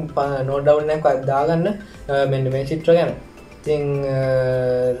අනිවාර්යෙන් නෝට් ඩවුන් එකක් දාගන්න මෙන්න මේ චිත්‍ර ගැන. ඉතින්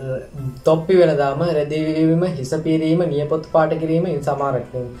තොප්පි වෙලඳාම, රෙදි විවීම, හිස පීරීම, නියපොතු පාට කිරීම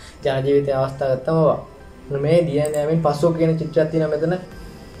සමහරක් ජන ජීවිතයේ අවස්ථා ගත්තම මේ දියනෑමෙන් පසුව කියන චිත්‍රයක් තියෙනවා මෙතන.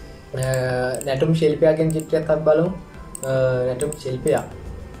 නැටුම් ශිල්පියා කියන චිත්‍රයක් අපි බලමු. නැටුම් ශිල්පියා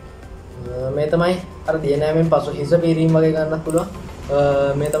මේ තමයි අර දියනෑමෙන් පසු හිස පීරීම වගේ ගන්නත් පුළුවන්.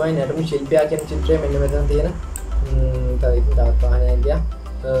 මේ තමයි නැටුම් ශිල්පියා කියන චිත්‍රය මෙන්න මෙතන තියෙන. තව වාහනයක් ගියා.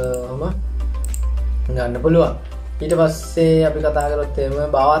 ඔහම ගන්න පුළුවන්. ඊට පස්සේ අපි කතා කරොත්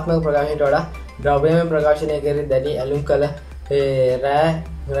එහෙම භාවාත්මක ප්‍රකාශනයට වඩා ද්‍රව්‍යමය ප්‍රකාශනය කරේ දැඩි ඇලුම් කළ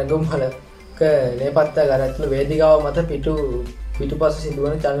රැඟුම් හලක නේපත්‍යාගාරය ඇතුළු වේදිකාව මත පිටුපස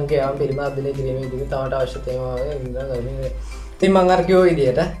සිදුවන චලන ක්‍රියාවන් පිළිබඳ අධ්‍යයනය කිරීමේ ඉදිරි තමට අවශ්‍ය තේමාවේ ඉඳලා ඉතින් මම අර කිව්ව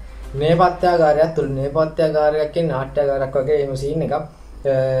විදිහට නේපත්‍යාගාරයක් තුල නේපත්‍යාගාරයක් කියන්නේ නාට්‍යාගාරයක් වගේ එහෙම සීන් එකක්.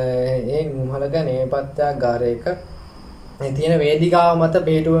 ඒ මුහලක නේපත්‍යාගාරයක තියෙන වේදිකාව මත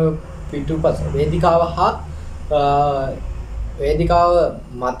පිටුපස වේදිකාව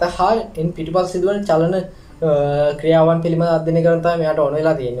මත හා පිටුපස සිදුවන චලන ක්‍රියාවන් පිළිබඳ අධ්‍යයනය කරන තමයි මෙයාට ඕන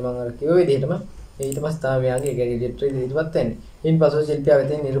වෙලා තියෙන්නේ. මම අර කිව්ව විදිහටම ඊට පස්සේ තමයි මෙයාගේ චිත්‍ර ඉදිරිපත් වෙන්නේ. ඉන්පසු ශිල්පියා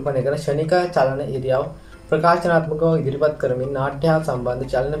වෙතින් නිරූපණය කරන ෂණික චලන ඉරියව් ප්‍රකාශනාත්මකව ඉදිරිපත් කරමින් නාට්‍ය හා සම්බන්ධ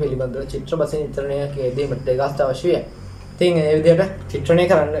චලන පිළිබඳව චිත්‍ර බසින් විතරණය කිරීමට ඩෙගාස්ට අවශ්‍යයි. ඉතින් ඒ විදිහට චිත්‍රණය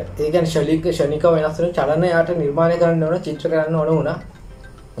කරන්න ඒ කියන්නේ ෂණික වෙනස් වෙන චලන යාට නිර්මාණය කරන්න ඕන චිත්‍ර කරන්න ඕන වුණා.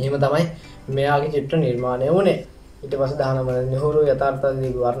 එහෙම තමයි මෙයාගේ චිත්‍ර නිර්මාණය වුණේ. ඊට පස්සේ 19 නෙහුරු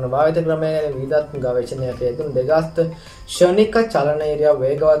යථාර්ථවාදී වර්ණ භාවිත ක්‍රමය ගැන විවිධාත්මක ගවේෂණයක් යෙදුණු ඩෙගාස්ට ෂණික චලන ඉරියව්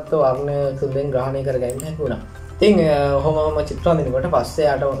වේගවත් වර්ණ තුලින් ග්‍රහණය කර ගැනීමට හැකි වුණා. ඉතින් ඔහොමම චිත්‍ර අඳිනකොට පස්සේ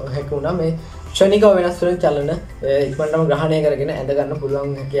යාට හැකි වුණා මේ ෂණික වෙනස් වෙන චලන ඉක්මනටම ග්‍රහණය කරගෙන ඇඳ ගන්න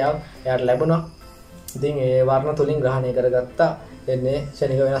පුළුවන් හැකියාව එයාට ලැබුණා. ඉතින් ඒ වර්ණ තුලින් ග්‍රහණය කරගත්තා එන්නේ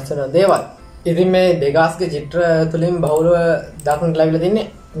ෂණික වෙනස් වෙන දේවල්. ඉතින් මේ ඩෙගාස්ගේ චිත්‍ර තුලින් බහුලව දක්නට ලැබිලා තින්නේ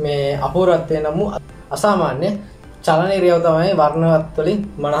මේ අපූර්වත්වය නම් අසාමාන්‍ය චලන ඉරියව් තමයි වර්ණවත් වලින්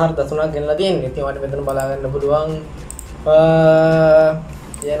මනහර දසුණක් ගෙනලා තියෙන්නේ. ඉතින් ඔයාලට මෙතන බලා ගන්න පුළුවන්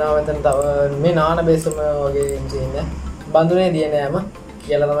යනවා මෙතන තව මේ නාන බේසම වගේ සීන් එක. බඳුනේ දියනෑම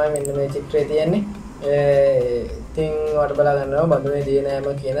කියලා තමයි මෙන්න මේ චිත්‍රය තියෙන්නේ. ඉතින් ඔයාලට බලා ගන්නවා බඳුනේ දියනෑම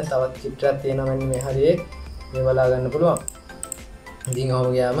කියන තවත් චිත්‍රයක් තියෙනවා මෙන්න මේ හරියේ. මේ බලා ගන්න පුළුවන්. ඉතින්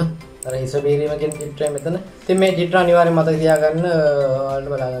ඔහොම ගියාම අර හිස බීරීම කියන චිත්‍රය මෙතන. ඉතින් මේ චිත්‍ර අනිවාර්යෙන් මතක තියාගන්න ඔයාලට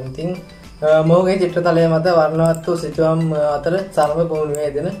බලා ගන්න. ඉතින් මොහුගේ චිත්‍රතලය මත වර්ණවත් වූ සිතුවම් අතර සරම පුහුණුවේ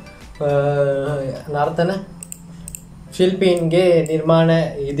දෙන නර්තන ශිල්පීන්ගේ නිර්මාණ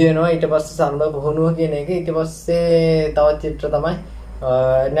ඉදි වෙනවා. ඊට පස්සේ සරම පුහුණුව කියන එක ඊට පස්සේ තවත් චිත්‍ර තමයි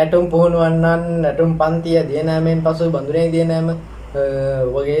නැටුම් පුහුණුවන්නන් නැටුම් පන්තිය දියනෑමෙන් පසු බඳුනේ දියනෑම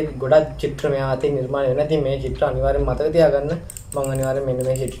වගේ ගොඩක් චිත්‍ර මෙයා අතින් නිර්මාණය වෙනවා. ඉතින් මේ චිත්‍ර අනිවාර්යෙන් මතක තියාගන්න. මම අනිවාර්යෙන් මෙන්න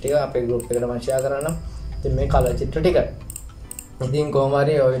මේ චිත්‍ර ටික අපේ group එකට මම share කරන්නම්. ඉතින් මේ කලර් චිත්‍ර ටික. ඉතින් කොහොම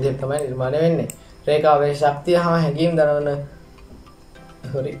හරි ඔය විදිහට තමයි නිර්මාණය වෙන්නේ. රේඛාවේ ශක්තිය හා හැඟීම් දනවන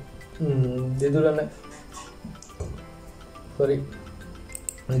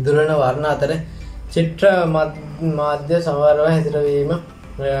විදුලන වර්ණ අතර චිත්‍ර මාධ්‍ය සමවරව හැසිරවීම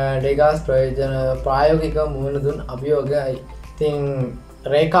ඩෙගාස් ප්‍රායෝගික මුහුණ දුන් අභියෝගයයි. ඉතින්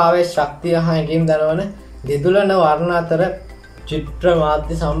රේඛාවේ ශක්තිය හා හැඟීම් දනවන විදුලන වර්ණ අතර චිත්‍ර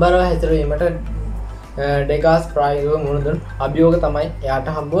මාධ්‍ය සමවරව හැසිරවීමට ඩෙගාස් ප්‍රායෝගික මුහුණ දුන් අභියෝග තමයි එයාට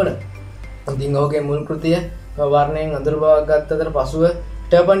හම්බ වුණේ. ඉතින් ඔහුගේ මුල් කෘතිය වර්ණයෙන් අඳුර බවක් ගත්තතර පසුව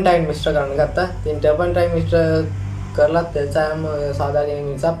ටර්පන්ටයින් මිශ්‍ර කරන්න ගත්තා. ඉතින් ටර්පන්ටයින් මිශ්‍ර කරලා තෙල් සායම් සාදා ගැනීම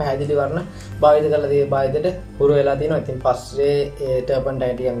නිසා පැහැදිලි වර්ණ භාවිත කරලා තියෙන භාවිතයට හුරු වෙලා තියෙනවා. ඉතින් පස්සේ ඒ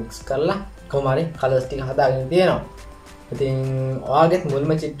ටර්පන්ටයින් ටික මික්ස් කරලා කොහොම හරි කලර්ස් ටික හදාගෙන තියෙනවා. ඉතින් ඔයාගෙත්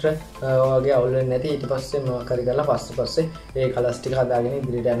මුල්ම චිත්‍ර ඔයාගේ අවුල් වෙන්නේ නැති ඊට පස්සේ මොකක් හරි කරලා පස්සේ ඒ කලර්ස් ටික හදාගෙන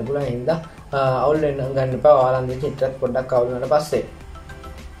ඉදිරියට යන්න පුළුවන්. ඒ හින්දා අවුල් වෙන්න ගන්න එපා. ඔයාලන්ගේ චිත්‍රත් පොඩ්ඩක් අවුල් වුණාට පස්සේ.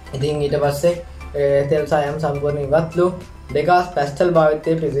 ඉතින් ඊට පස්සේ තෙල් සායම් සම්පූර්ණ ඉවත්ලු. ඩෙගාස් පැස්ටල්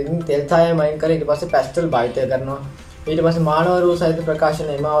භාවිතය පිළිසින් තෙල් සායම් අයින් කරලා ඊට පස්සේ පැස්ටල් භාවිතය කරනවා. ඊට පස්සේ මානවරු සහිත ප්‍රකාශන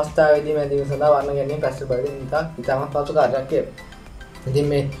එම අවස්ථාවේදී මැදීම සඳහා වර්ණ ගැනීම පැස්ටල් භාවිතය ඉතාමත් පසු කාර්යයක් කියලා. ඉතින්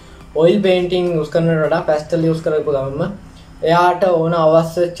මේ ඔයිල් පේන්ටිං යූස් කරනවට වඩා පැස්ටල් යූස් කරපු ගමන්ම එයාට ඕන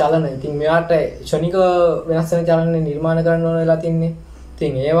අවශ්‍ය චලන. ඉතින් මෙයාට ක්ෂණික වෙනස් වෙන චලන නිර්මාණ කරන්න ඕන වෙලා තින්නේ.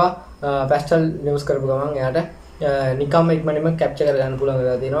 ඉතින් ඒවා පැස්ටල් යූස් කරපු ගමන් එයාට නිකම්ම ඉක්මනින්ම කැප්චර් කරගන්න පුළුවන්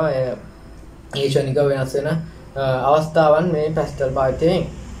වෙලා තියෙනවා. ඒ ක්ෂණික වෙනස් වෙන අවස්ථාවන් මේ පැස්ටල් භාවිතයෙන්.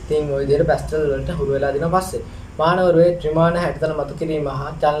 ඉතින් ওই විදිහට පැස්ටල් වලට හුරු වෙලා දිනවා. පස්සේ මානවරුවේ ත්‍රිමාණ හැටතන මතු කිරීම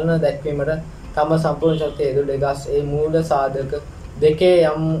හා චලන දැක්වීමට තම සම්පූර්ණ ශක්තිය යෙදුණු ඩෙගාස් ඒ මූල සාධක දෙකේ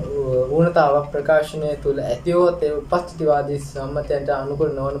යම් ඌනතාවක් ප්‍රකාශනය තුළ ඇතිවොත් ඒ උපස්ථිතිවාදී සම්මතයන්ට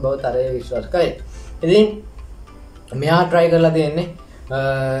අනුකූල නොවන බව තරයේ විශ්වාස කරයි. ඉතින් මෙයා try කරලා තියෙන්නේ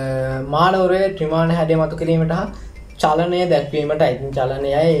මානවරුවේ ත්‍රිමාණ හැඩය මතු කිරීමට හා චලනය දැක්වීමට. ඉතින් චලනයයි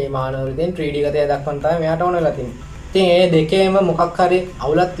මේ මානවරුවෙන් 3D ගතය දක්වන්න තමයි මෙයාට ඕන වෙලා තියෙන්නේ. ඉතින් මේ දෙකේම මොකක් හරි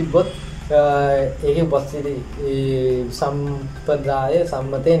අවුලක් තිබ්බොත් ඒකේ උපස්ථිති සම්ප්‍රදාය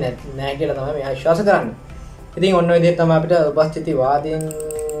සම්මතේ නැහැ කියලා තමයි මෙයා විශ්වාස කරන්නේ. ඉතින් ඔන්න ඔය විදිහට තමයි අපිට උපස්ථිතිවාදීන්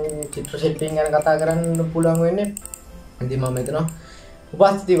චිත්‍ර ශිල්පීන් ගැන කතා කරන්න පුළුවන් වෙන්නේ. ඉතින් මම හිතනවා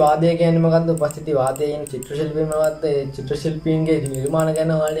උපස්ථිතිවාදය කියන්නේ මොකද්ද? උපස්ථිතිවාදයෙන් චිත්‍ර ශිල්පීන් මොකද්ද? ඒ චිත්‍ර ශිල්පීන්ගේ නිර්මාණ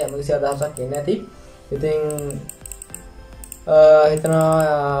ගැන ඔයාලට යම්කිසි අදහසක් එන්නේ නැති. ඉතින්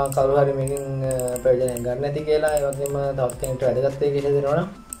හිතනවා කවුරු හරි මේකෙන් ප්‍රයෝජනයක් ගන්න නැති කියලා. ඒ වගේම තවත් කෙනෙක්ට වැදගත් දෙයක් කියලා හිතනවා නම්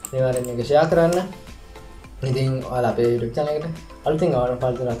අනිවාර්යෙන් මේක ෂෙයා කරන්න. ඉතින් ඔයාලා අපේ YouTube channel එකට අලුතින් ආවම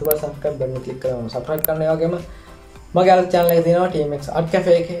පළතුරු අතුපත් subscribe button එක click කරලා subscribe කරන්න. ඒ වගේම මගේ අලුත් channel එක තියෙනවා TMX Art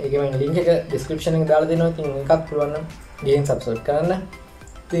Cafe එකේ. ඒකේ මම link එක description එකේ දාලා දෙනවා. ඉතින් ඒකත් පුළුවන් නම් ගිහින් subscribe කරන්න.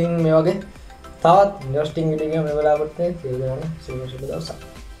 ඉතින් මේ වගේ තවත් interesting video එකක් මේ වෙලාවට තියෙනවා. සියලු දෙනාට සුබ දවසක්.